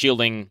basically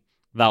shielding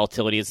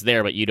volatility. It's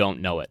there, but you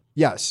don't know it.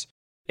 Yes.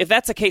 If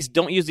that's the case,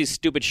 don't use these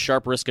stupid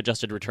sharp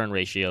risk-adjusted return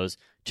ratios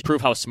to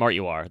prove how smart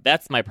you are.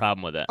 That's my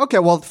problem with it. Okay,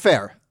 well,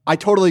 fair. I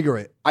totally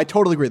agree.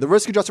 The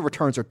risk-adjusted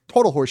returns are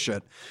total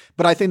horseshit,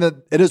 but I think that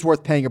it is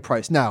worth paying a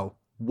price. Now,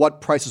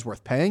 what price is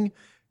worth paying?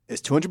 Is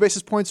 200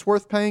 basis points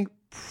worth paying?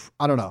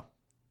 I don't know.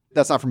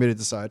 That's not for me to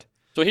decide.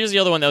 So here's the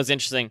other one that was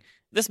interesting.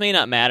 This may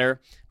not matter.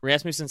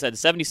 Rasmussen said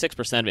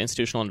 76% of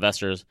institutional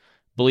investors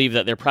believe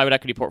that their private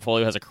equity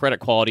portfolio has a credit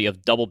quality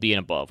of BB and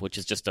above, which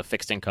is just a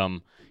fixed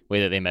income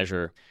way that they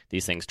measure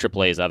these things.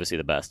 AAA is obviously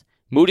the best.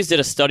 Moody's did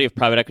a study of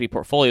private equity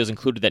portfolios,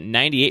 included that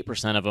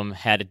 98% of them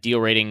had a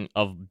deal rating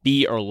of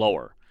B or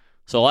lower.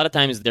 So a lot of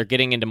times they're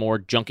getting into more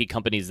junky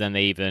companies than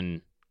they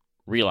even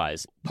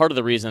realize. Part of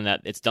the reason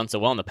that it's done so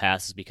well in the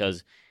past is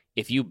because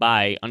if you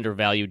buy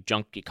undervalued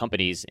junk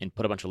companies and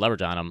put a bunch of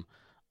leverage on them,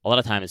 a lot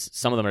of times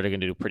some of them are going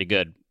to do pretty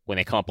good when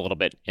they come up a little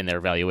bit in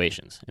their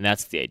valuations. And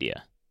that's the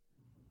idea.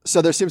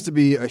 So there seems to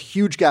be a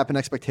huge gap in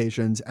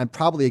expectations and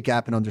probably a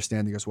gap in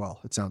understanding as well,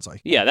 it sounds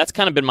like. Yeah, that's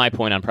kind of been my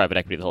point on private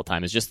equity the whole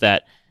time, is just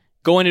that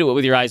go into it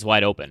with your eyes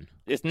wide open.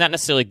 It's not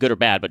necessarily good or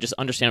bad, but just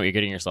understand what you're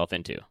getting yourself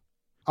into.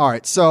 All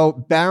right, so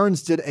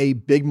Barron's did a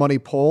big money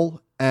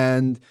poll,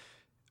 and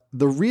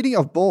the reading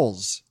of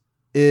bulls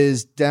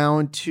is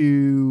down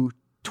to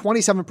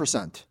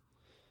 27%.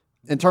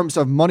 In terms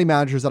of money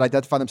managers that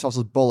identify themselves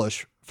as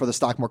bullish for the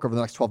stock market over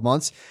the next 12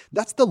 months,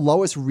 that's the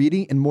lowest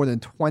reading in more than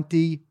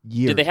 20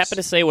 years. Did they happen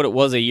to say what it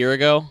was a year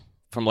ago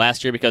from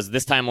last year? Because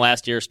this time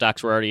last year,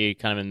 stocks were already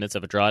kind of in the midst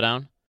of a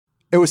drawdown.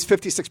 It was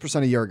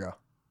 56% a year ago.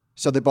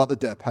 So they bought the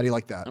dip. How do you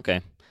like that? Okay,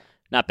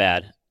 not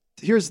bad.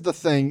 Here's the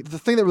thing. The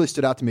thing that really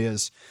stood out to me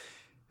is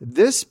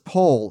this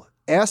poll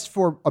asked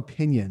for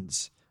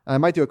opinions. I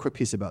might do a quick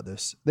piece about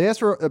this. They asked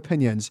for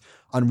opinions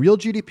on real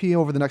GDP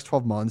over the next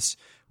 12 months.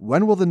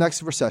 When will the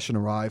next recession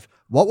arrive?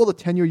 What will the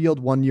 10-year yield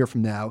 1 year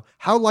from now?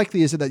 How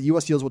likely is it that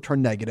U.S. yields will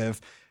turn negative?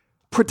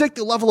 Predict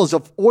the levels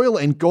of oil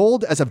and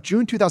gold as of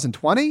June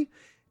 2020.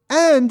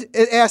 And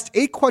it asked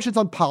 8 questions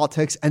on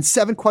politics and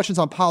 7 questions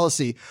on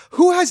policy.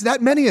 Who has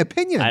that many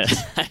opinions?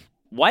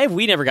 Why have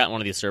we never gotten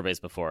one of these surveys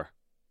before?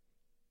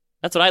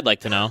 That's what I'd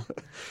like to know.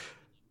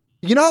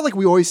 You know how like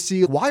we always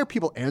see, why are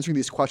people answering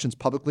these questions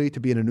publicly to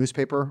be in a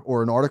newspaper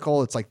or an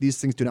article? It's like these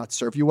things do not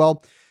serve you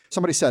well.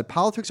 Somebody said,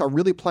 politics are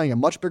really playing a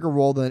much bigger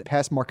role than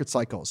past market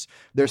cycles.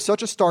 There's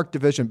such a stark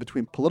division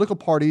between political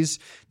parties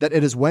that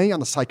it is weighing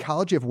on the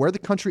psychology of where the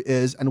country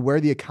is and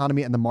where the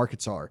economy and the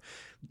markets are.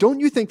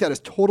 Don't you think that is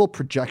total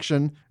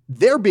projection?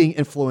 They're being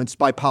influenced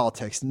by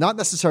politics, not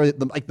necessarily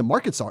like the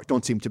markets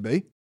don't seem to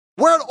be.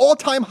 We're at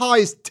all-time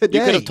highs today.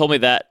 You could have told me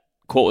that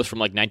quote was from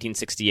like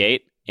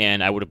 1968,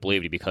 and I would have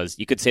believed you, because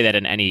you could say that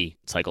in any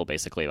cycle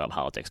basically about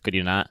politics, could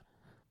you not?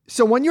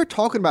 So when you're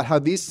talking about how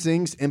these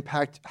things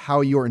impact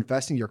how you're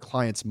investing your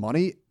client's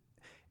money,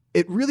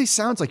 it really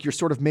sounds like you're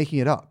sort of making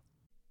it up.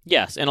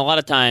 Yes, and a lot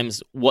of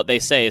times what they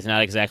say is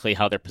not exactly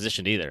how they're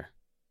positioned either,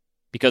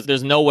 because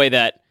there's no way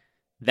that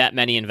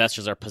many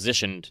investors are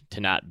positioned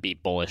to not be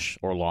bullish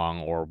or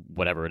long or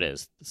whatever it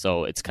is.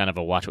 So it's kind of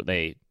a watch what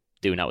they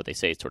do, not what they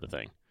say sort of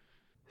thing.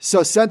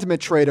 So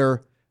Sentiment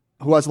Trader,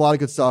 who has a lot of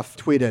good stuff,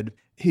 tweeted,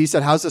 he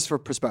said, how's this for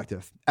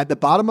perspective? At the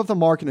bottom of the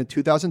market in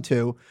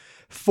 2002,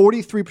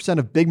 43%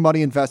 of big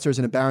money investors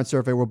in a Barron's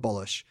survey were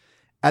bullish.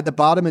 At the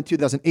bottom in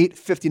 2008,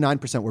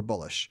 59% were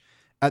bullish.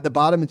 At the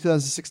bottom in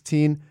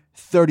 2016,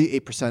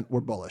 38%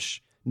 were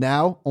bullish.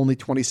 Now, only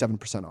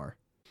 27% are.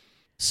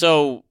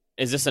 So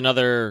is this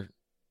another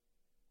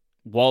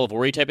wall of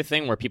worry type of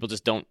thing where people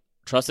just don't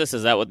trust this?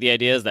 Is that what the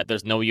idea is, that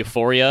there's no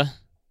euphoria?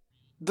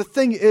 The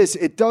thing is,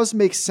 it does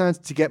make sense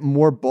to get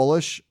more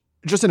bullish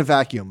just in a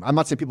vacuum. I'm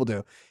not saying people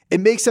do. It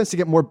makes sense to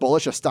get more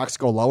bullish as stocks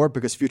go lower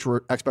because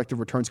future expected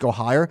returns go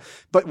higher.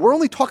 But we're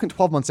only talking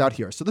 12 months out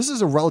here. So this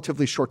is a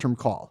relatively short-term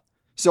call.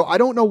 So I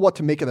don't know what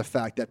to make of the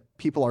fact that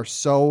people are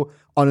so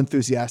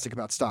unenthusiastic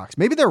about stocks.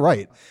 Maybe they're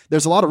right.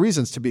 There's a lot of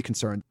reasons to be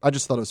concerned. I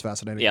just thought it was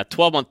fascinating. Yeah,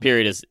 12-month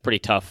period is pretty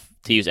tough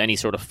to use any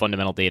sort of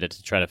fundamental data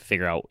to try to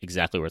figure out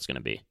exactly where it's going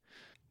to be.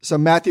 So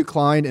Matthew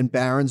Klein in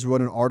Barron's wrote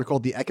an article,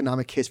 The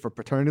Economic Case for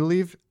Paternity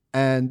Leave,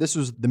 and this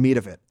was the meat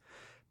of it.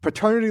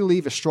 Paternity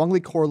leave is strongly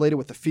correlated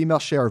with the female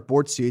share of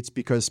board seats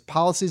because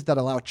policies that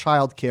allow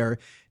childcare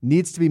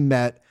needs to be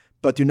met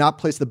but do not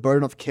place the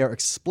burden of care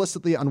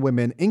explicitly on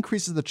women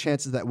increases the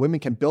chances that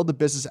women can build the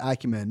business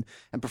acumen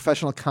and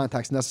professional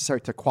contacts necessary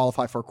to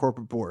qualify for a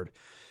corporate board.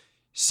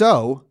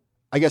 So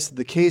I guess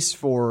the case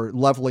for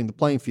leveling the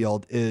playing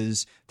field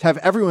is to have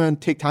everyone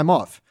take time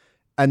off,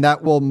 and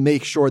that will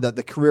make sure that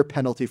the career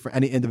penalty for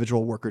any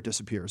individual worker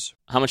disappears.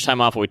 How much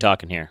time off are we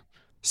talking here?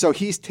 So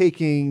he's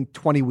taking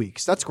 20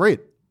 weeks. That's great.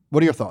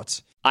 What are your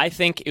thoughts? I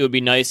think it would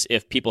be nice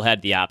if people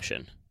had the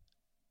option,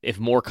 if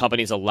more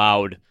companies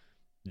allowed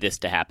this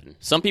to happen.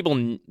 Some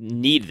people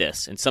need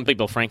this, and some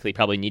people, frankly,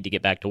 probably need to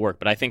get back to work.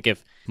 But I think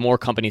if more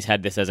companies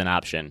had this as an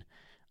option,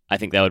 I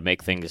think that would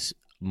make things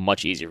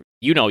much easier.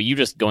 You know, you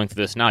just going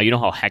through this now, you know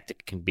how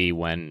hectic it can be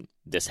when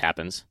this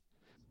happens.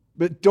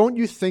 But don't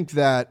you think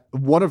that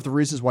one of the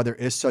reasons why there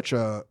is such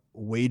a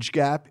wage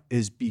gap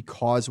is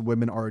because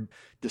women are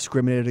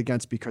discriminated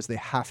against because they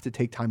have to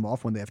take time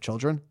off when they have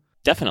children?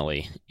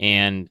 Definitely.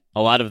 And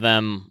a lot of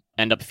them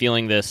end up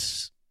feeling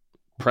this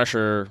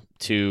pressure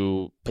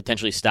to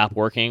potentially stop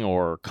working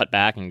or cut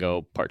back and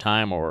go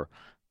part-time or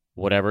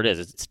whatever it is.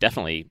 It's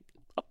definitely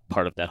a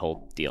part of that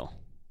whole deal.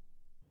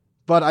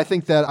 But I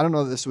think that, I don't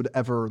know that this would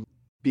ever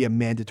be a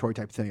mandatory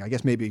type thing. I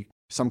guess maybe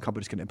some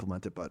companies can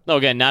implement it, but... No,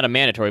 again, not a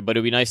mandatory, but it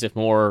would be nice if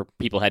more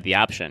people had the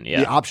option.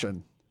 Yeah. The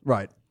option,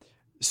 right.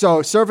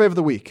 So, survey of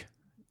the week.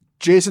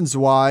 Jason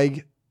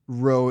Zweig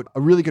wrote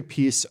a really good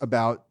piece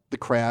about the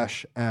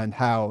crash and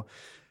how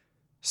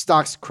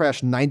stocks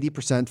crashed 90%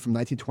 from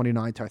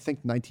 1929 to I think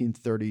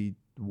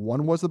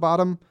 1931 was the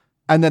bottom.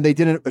 And then they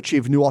didn't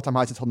achieve new all-time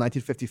highs until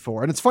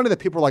 1954. And it's funny that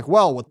people are like,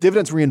 well, with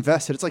dividends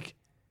reinvested, it's like,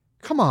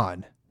 come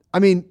on. I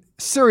mean,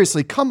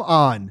 seriously, come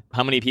on.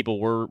 How many people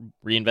were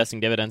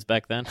reinvesting dividends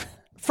back then?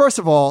 First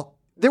of all,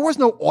 there was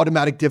no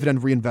automatic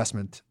dividend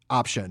reinvestment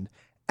option.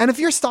 And if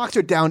your stocks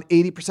are down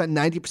 80%,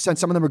 90%,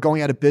 some of them are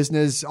going out of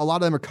business, a lot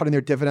of them are cutting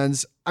their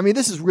dividends. I mean,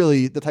 this is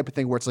really the type of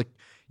thing where it's like,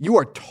 you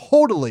are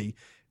totally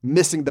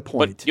missing the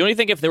point. But you only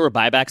think if there were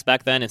buybacks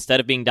back then, instead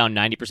of being down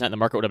 90%, the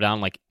market would have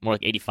down like more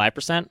like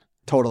 85%?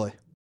 Totally.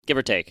 Give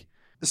or take.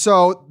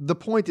 So the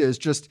point is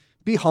just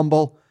be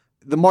humble.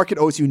 The market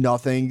owes you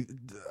nothing.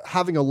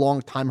 Having a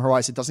long time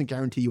horizon doesn't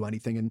guarantee you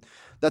anything. And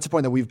that's a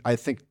point that we've, I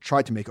think,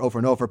 tried to make over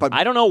and over. But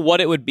I don't know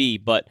what it would be,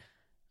 but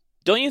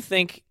don't you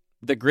think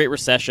the Great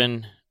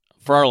Recession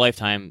for our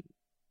lifetime,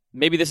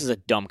 maybe this is a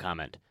dumb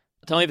comment.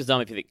 Tell me if it's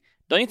dumb if you think.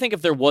 Don't you think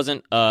if there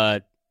wasn't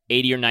a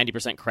 80 or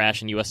 90%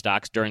 crash in U.S.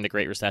 stocks during the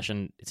Great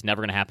Recession, it's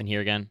never going to happen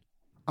here again?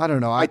 I don't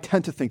know. I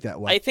tend to think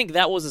that way. I think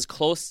that was as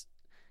close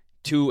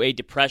to a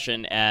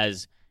depression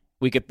as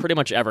we could pretty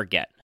much ever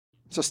get.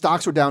 So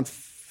stocks were down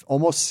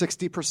almost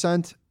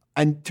 60%.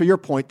 And to your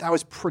point, that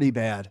was pretty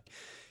bad.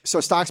 So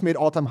stocks made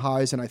all-time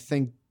highs, and I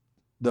think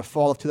the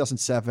fall of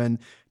 2007,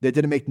 they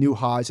didn't make new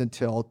highs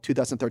until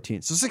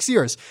 2013. So 6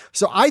 years.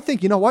 So I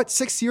think, you know what?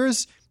 6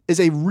 years is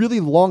a really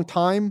long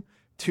time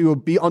to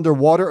be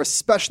underwater,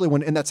 especially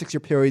when in that 6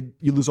 year period,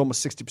 you lose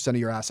almost 60% of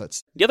your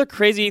assets. The other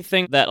crazy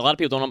thing that a lot of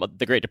people don't know about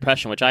the Great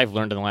Depression, which I've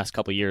learned in the last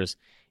couple of years,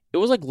 it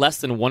was like less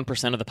than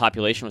 1% of the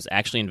population was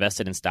actually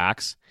invested in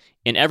stocks.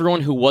 And everyone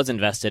who was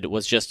invested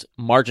was just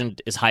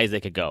margined as high as they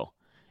could go.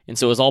 And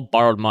so it was all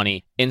borrowed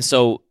money. And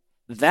so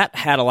that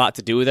had a lot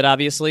to do with it,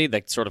 obviously,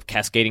 the sort of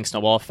cascading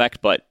snowball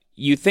effect. But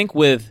you think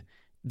with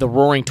the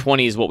roaring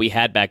 20s, what we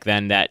had back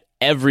then, that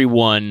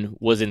everyone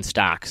was in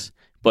stocks.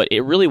 But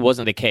it really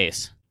wasn't the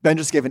case. Ben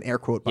just gave an air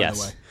quote, by the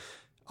way,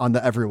 on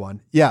the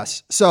everyone.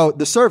 Yes. So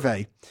the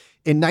survey,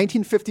 in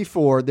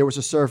 1954, there was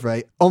a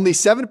survey. Only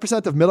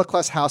 7% of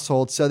middle-class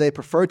households said they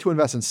preferred to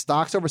invest in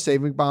stocks over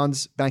saving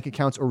bonds, bank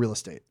accounts, or real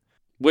estate.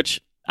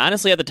 Which,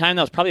 honestly, at the time,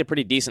 that was probably a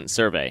pretty decent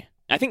survey.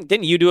 I think,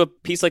 didn't you do a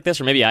piece like this?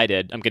 Or maybe I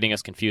did. I'm getting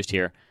us confused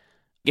here.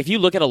 If you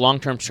look at a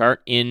long-term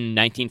chart in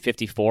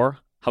 1954,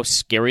 how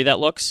scary that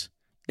looks,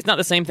 it's not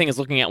the same thing as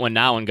looking at one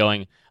now and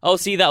going, oh,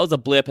 see, that was a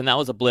blip and that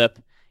was a blip,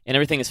 and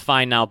everything is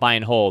fine now, buy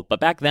and hold.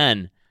 But back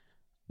then,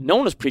 no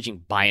one was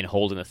preaching buy and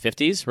hold in the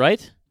 50s,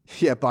 right?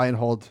 Yeah, buy and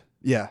hold.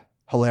 Yeah,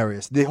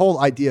 hilarious. The whole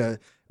idea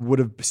would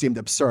have seemed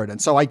absurd.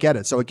 And so I get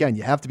it. So again,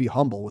 you have to be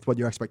humble with what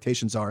your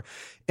expectations are.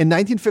 In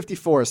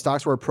 1954, as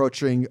stocks were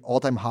approaching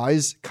all-time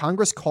highs,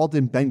 Congress called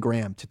in Ben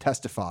Graham to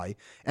testify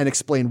and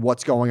explain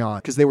what's going on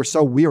because they were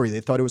so weary. They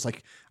thought it was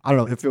like, I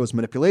don't know if it was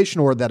manipulation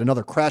or that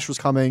another crash was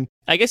coming.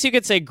 I guess you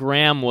could say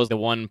Graham was the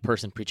one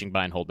person preaching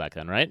buy and hold back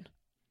then, right?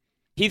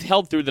 He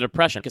held through the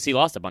Depression because he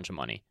lost a bunch of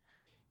money.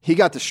 He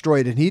got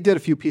destroyed, and he did a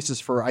few pieces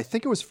for, I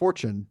think it was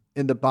Fortune,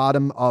 in the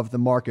bottom of the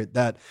market,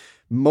 that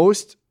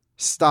most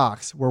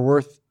stocks were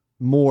worth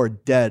more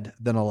dead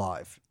than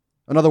alive.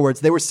 In other words,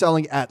 they were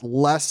selling at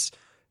less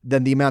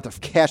than the amount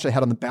of cash they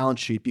had on the balance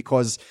sheet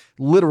because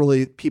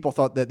literally people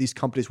thought that these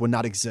companies would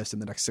not exist in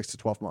the next 6 to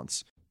 12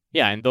 months.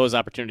 Yeah, and those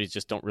opportunities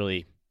just don't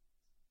really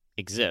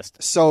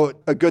exist. So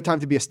a good time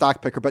to be a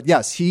stock picker. But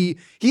yes, he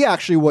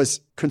actually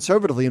was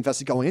conservatively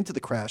invested going into the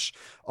crash.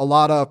 A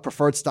lot of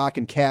preferred stock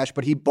and cash,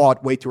 but he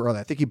bought way too early.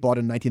 I think he bought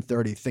in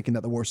 1930 thinking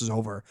that the worst is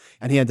over,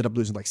 and he ended up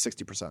losing like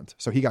 60%.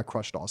 So he got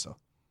crushed also.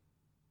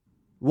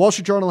 Wall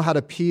Street Journal had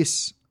a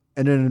piece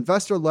in an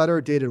investor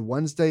letter dated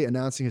Wednesday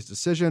announcing his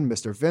decision.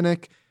 Mr.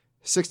 Vinnick,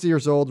 60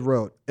 years old,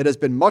 wrote, "It has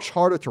been much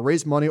harder to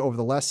raise money over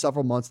the last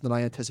several months than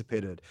I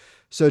anticipated."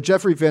 So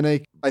Jeffrey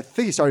Vinnick, I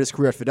think he started his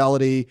career at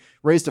Fidelity,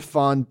 raised a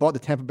fund, bought the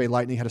Tampa Bay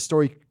Lightning, had a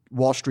storied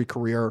Wall Street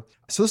career.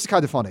 So this is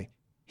kind of funny.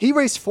 He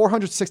raised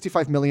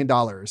 $465 million,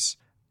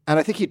 and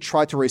I think he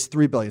tried to raise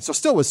 $3 billion. So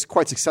still was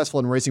quite successful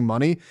in raising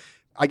money.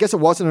 I guess it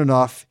wasn't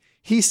enough.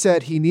 He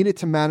said he needed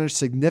to manage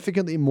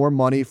significantly more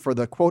money for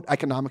the, quote,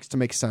 economics to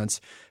make sense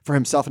for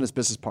himself and his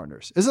business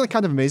partners. Isn't that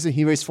kind of amazing?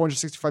 He raised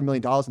 $465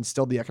 million and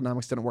still the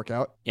economics didn't work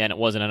out. Yeah, and it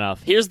wasn't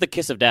enough. Here's the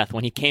kiss of death.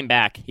 When he came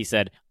back, he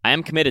said, I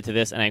am committed to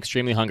this and I'm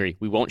extremely hungry.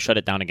 We won't shut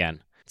it down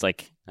again. It's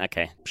like,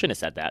 okay, shouldn't have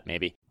said that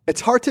maybe.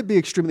 It's hard to be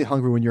extremely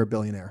hungry when you're a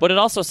billionaire. But it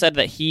also said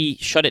that he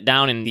shut it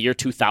down in the year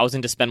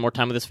 2000 to spend more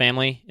time with his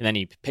family, and then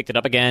he picked it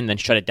up again, then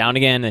shut it down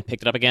again, then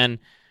picked it up again.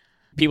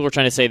 People were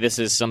trying to say this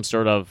is some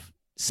sort of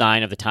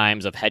sign of the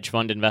times of hedge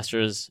fund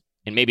investors,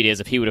 and maybe it is.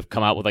 If he would have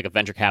come out with like a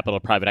venture capital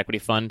private equity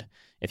fund,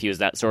 if he was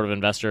that sort of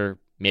investor,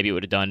 maybe it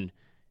would have done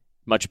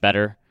much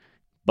better.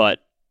 But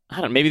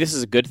I don't know, maybe this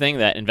is a good thing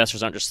that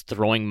investors aren't just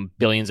throwing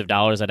billions of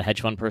dollars at a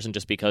hedge fund person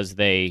just because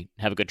they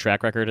have a good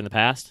track record in the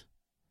past.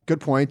 Good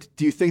point.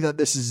 Do you think that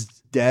this is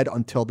dead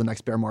until the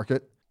next bear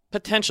market?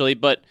 Potentially,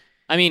 but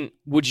I mean,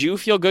 would you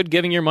feel good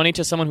giving your money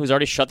to someone who's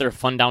already shut their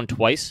fund down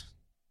twice?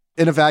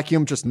 In a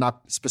vacuum, just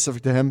not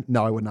specific to him?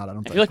 No, I would not. I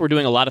feel like we're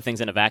doing a lot of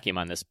things in a vacuum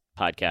on this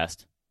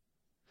podcast.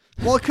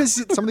 Well, because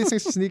some of these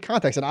things just need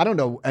context, and I don't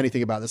know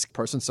anything about this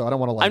person, so I don't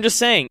want to I'm just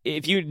saying,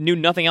 if you knew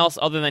nothing else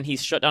other than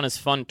he's shut down his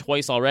fund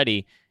twice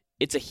already,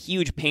 it's a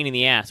huge pain in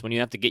the ass when you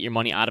have to get your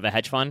money out of a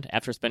hedge fund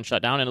after it's been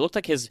shut down. And it looked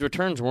like his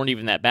returns weren't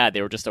even that bad.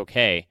 They were just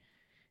okay.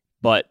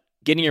 But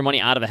getting your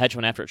money out of a hedge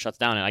fund after it shuts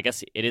down, and I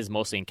guess it is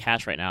mostly in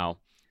cash right now,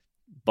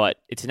 but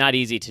it's not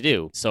easy to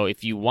do. So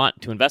if you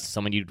want to invest in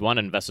someone, you'd want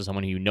to invest in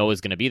someone who you know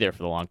is going to be there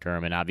for the long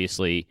term. And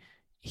obviously,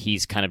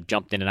 he's kind of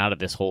jumped in and out of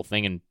this whole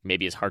thing, and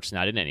maybe his heart's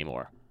not in it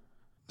anymore.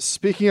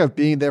 Speaking of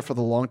being there for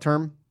the long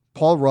term,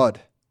 Paul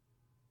Rudd.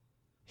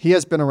 He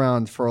has been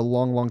around for a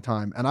long, long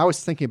time. And I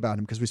was thinking about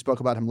him because we spoke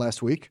about him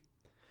last week.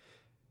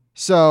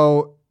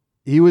 So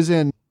he was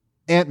in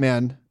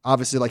Ant-Man,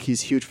 obviously, like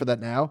he's huge for that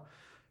now.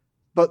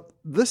 But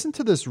listen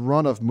to this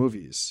run of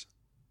movies.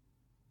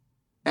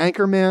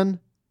 Anchorman,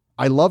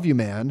 I Love You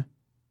Man,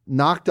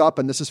 Knocked Up,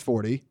 and This Is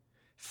 40,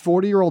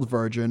 40-Year-Old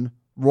Virgin,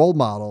 Role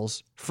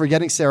Models,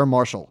 Forgetting Sarah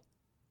Marshall.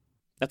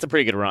 That's a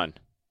pretty good run.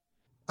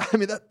 I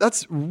mean,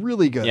 that's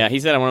really good. Yeah, he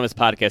said on one of his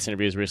podcast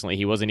interviews recently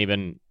he wasn't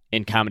even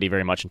in comedy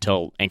very much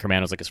until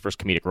Anchorman was like his first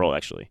comedic role,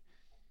 actually.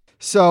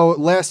 So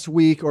last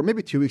week, or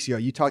maybe 2 weeks ago,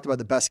 you talked about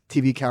the best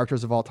TV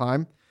characters of all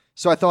time.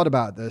 So I thought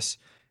about this,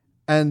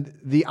 and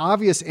the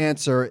obvious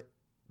answer,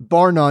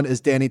 bar none,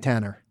 is Danny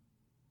Tanner.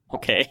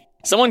 Okay.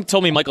 Someone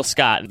told me Michael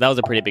Scott. That was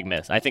a pretty big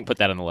miss. I think put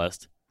that on the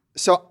list.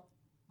 So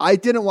I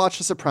didn't watch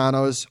The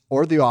Sopranos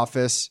or The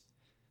Office.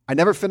 I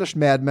never finished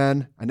Mad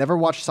Men. I never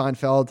watched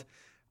Seinfeld.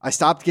 I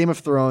stopped Game of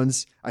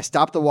Thrones. I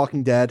stopped The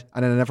Walking Dead,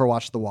 and I never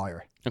watched The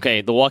Wire.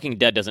 Okay, The Walking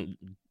Dead doesn't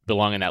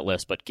belong in that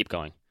list, but keep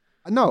going.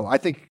 No, I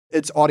think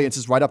its audience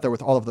is right up there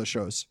with all of those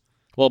shows.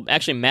 Well,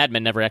 actually, Mad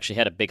Men never actually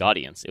had a big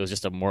audience. It was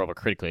just more of a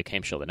critically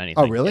acclaimed show than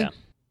anything. Oh, really?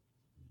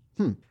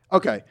 Yeah.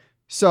 Okay,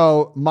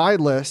 so my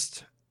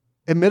list,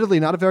 admittedly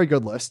not a very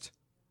good list.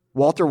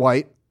 Walter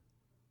White,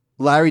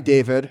 Larry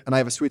David, and I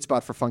have a sweet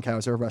spot for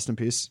Funkhauser, rest in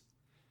peace.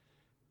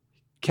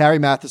 Carrie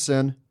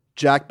Matheson,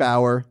 Jack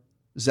Bauer,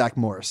 Zach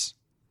Morris.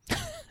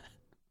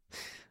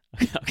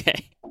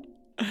 Okay.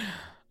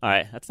 All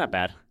right, that's not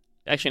bad.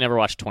 I actually never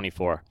watched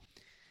 24.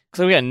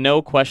 So we got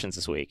no questions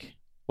this week.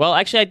 Well,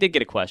 actually, I did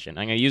get a question.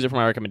 I'm going to use it for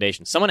my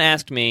recommendation. Someone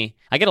asked me,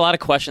 I get a lot of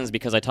questions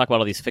because I talk about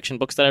all these fiction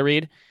books that I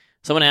read.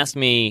 Someone asked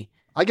me...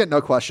 I get no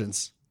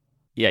questions.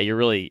 Yeah, you're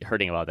really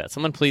hurting about that.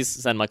 Someone please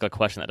send Michael a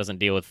question that doesn't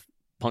deal with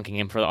punking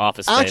him for the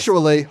office space.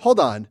 Actually, hold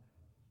on.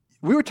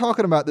 We were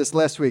talking about this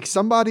last week.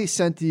 Somebody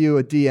sent you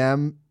a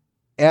DM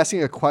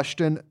asking a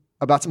question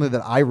about something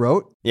that I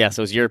wrote. Yeah,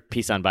 so it was your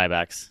piece on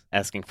buybacks,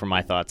 asking for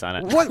my thoughts on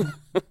it. What?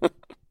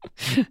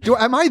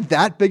 Am I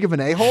that big of an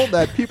a-hole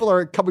that people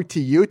are coming to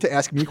you to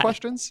ask me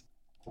questions?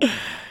 It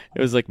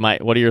was like,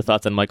 what are your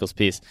thoughts on Michael's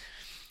piece?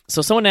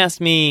 So someone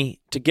asked me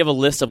to give a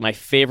list of my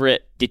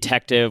favorite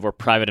detective or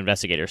private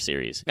investigator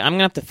series. I'm going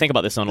to have to think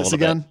about this one a little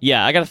bit.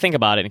 Yeah, I got to think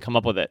about it and come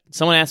up with it.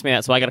 Someone asked me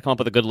that, so I got to come up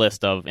with a good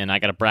list of, and I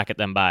got to bracket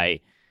them by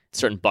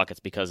certain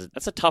buckets because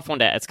that's a tough one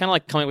to... It's kind of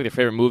like coming up with your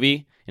favorite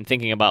movie and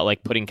thinking about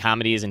like putting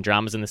comedies and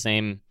dramas in the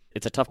same...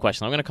 It's a tough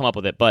question. I'm going to come up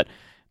with it, but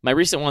my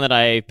recent one that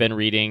I've been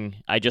reading,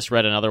 I just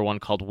read another one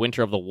called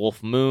Winter of the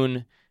Wolf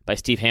Moon by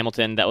Steve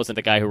Hamilton. That wasn't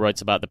the guy who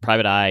writes about the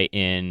private eye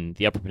in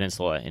the Upper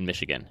Peninsula in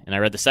Michigan. And I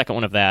read the second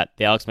one of that,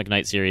 the Alex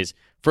McKnight series.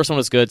 First one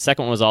was good.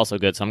 Second one was also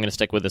good, so I'm going to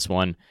stick with this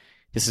one.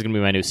 This is going to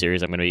be my new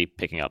series I'm going to be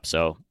picking up.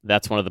 So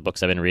that's one of the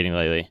books I've been reading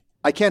lately.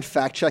 I can't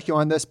fact check you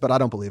on this, but I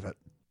don't believe it.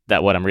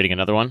 That what? I'm reading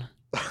another one?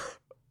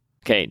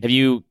 Okay, have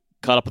you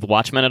caught up with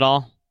Watchmen at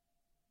all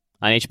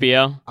on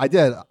HBO? I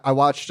did. I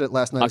watched it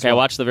last night. Okay, I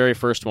watched the very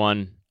first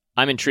one.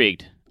 I'm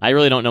intrigued. I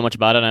really don't know much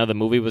about it. I know the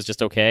movie was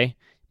just okay,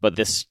 but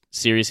this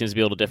series seems to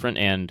be a little different,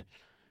 and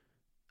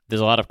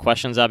there's a lot of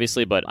questions,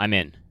 obviously, but I'm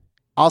in.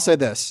 I'll say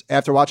this.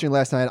 After watching it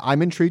last night,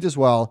 I'm intrigued as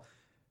well.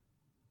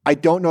 I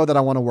don't know that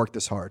I want to work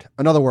this hard.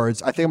 In other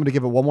words, I think I'm going to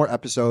give it one more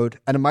episode,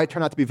 and it might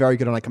turn out to be very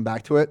good when I come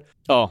back to it.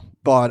 Oh.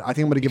 But I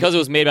think I'm going to give it... Because it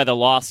was made by the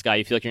Lost guy,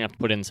 you feel like you're going to have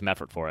to put in some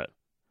effort for it.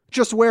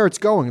 Just where it's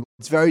going.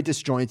 It's very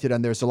disjointed,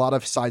 and there's a lot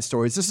of side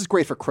stories. This is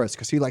great for Chris,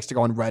 because he likes to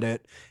go on Reddit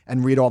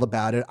and read all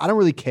about it. I don't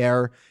really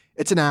care.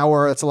 It's an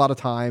hour. It's a lot of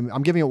time.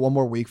 I'm giving it one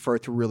more week for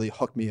it to really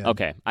hook me in.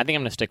 Okay. I think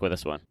I'm going to stick with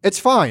this one. It's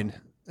fine.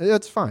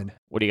 It's fine.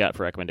 What do you got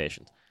for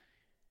recommendations?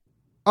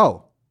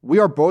 Oh, we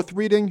are both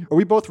reading. Are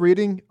we both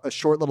reading A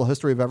Short Little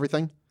History of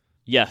Everything?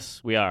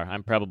 Yes, we are.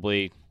 I'm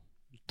probably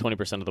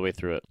 20% of the way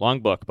through it. Long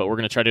book, but we're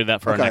going to try to do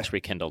that for our next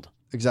Rekindled.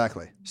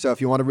 Exactly. So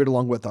if you want to read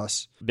along with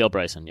us. Bill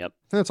Bryson, yep.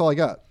 I think that's all I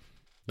got.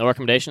 No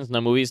recommendations?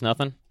 No movies?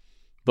 Nothing?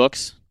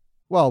 Books?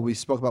 Well, we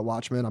spoke about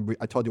Watchmen.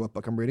 I told you what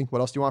book I'm reading. What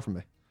else do you want from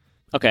me?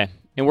 Okay.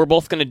 And we're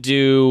both going to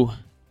do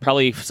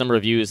probably some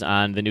reviews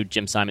on the new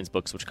Jim Simons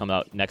books, which come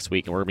out next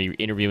week. And we're going to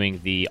be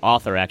interviewing the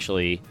author,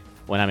 actually,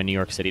 when I'm in New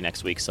York City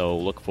next week. So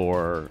look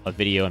for a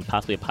video and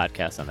possibly a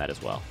podcast on that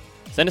as well.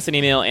 Send us an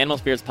email,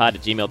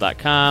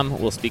 animalspiritspod@gmail.com.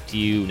 We'll speak to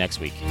you next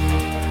week.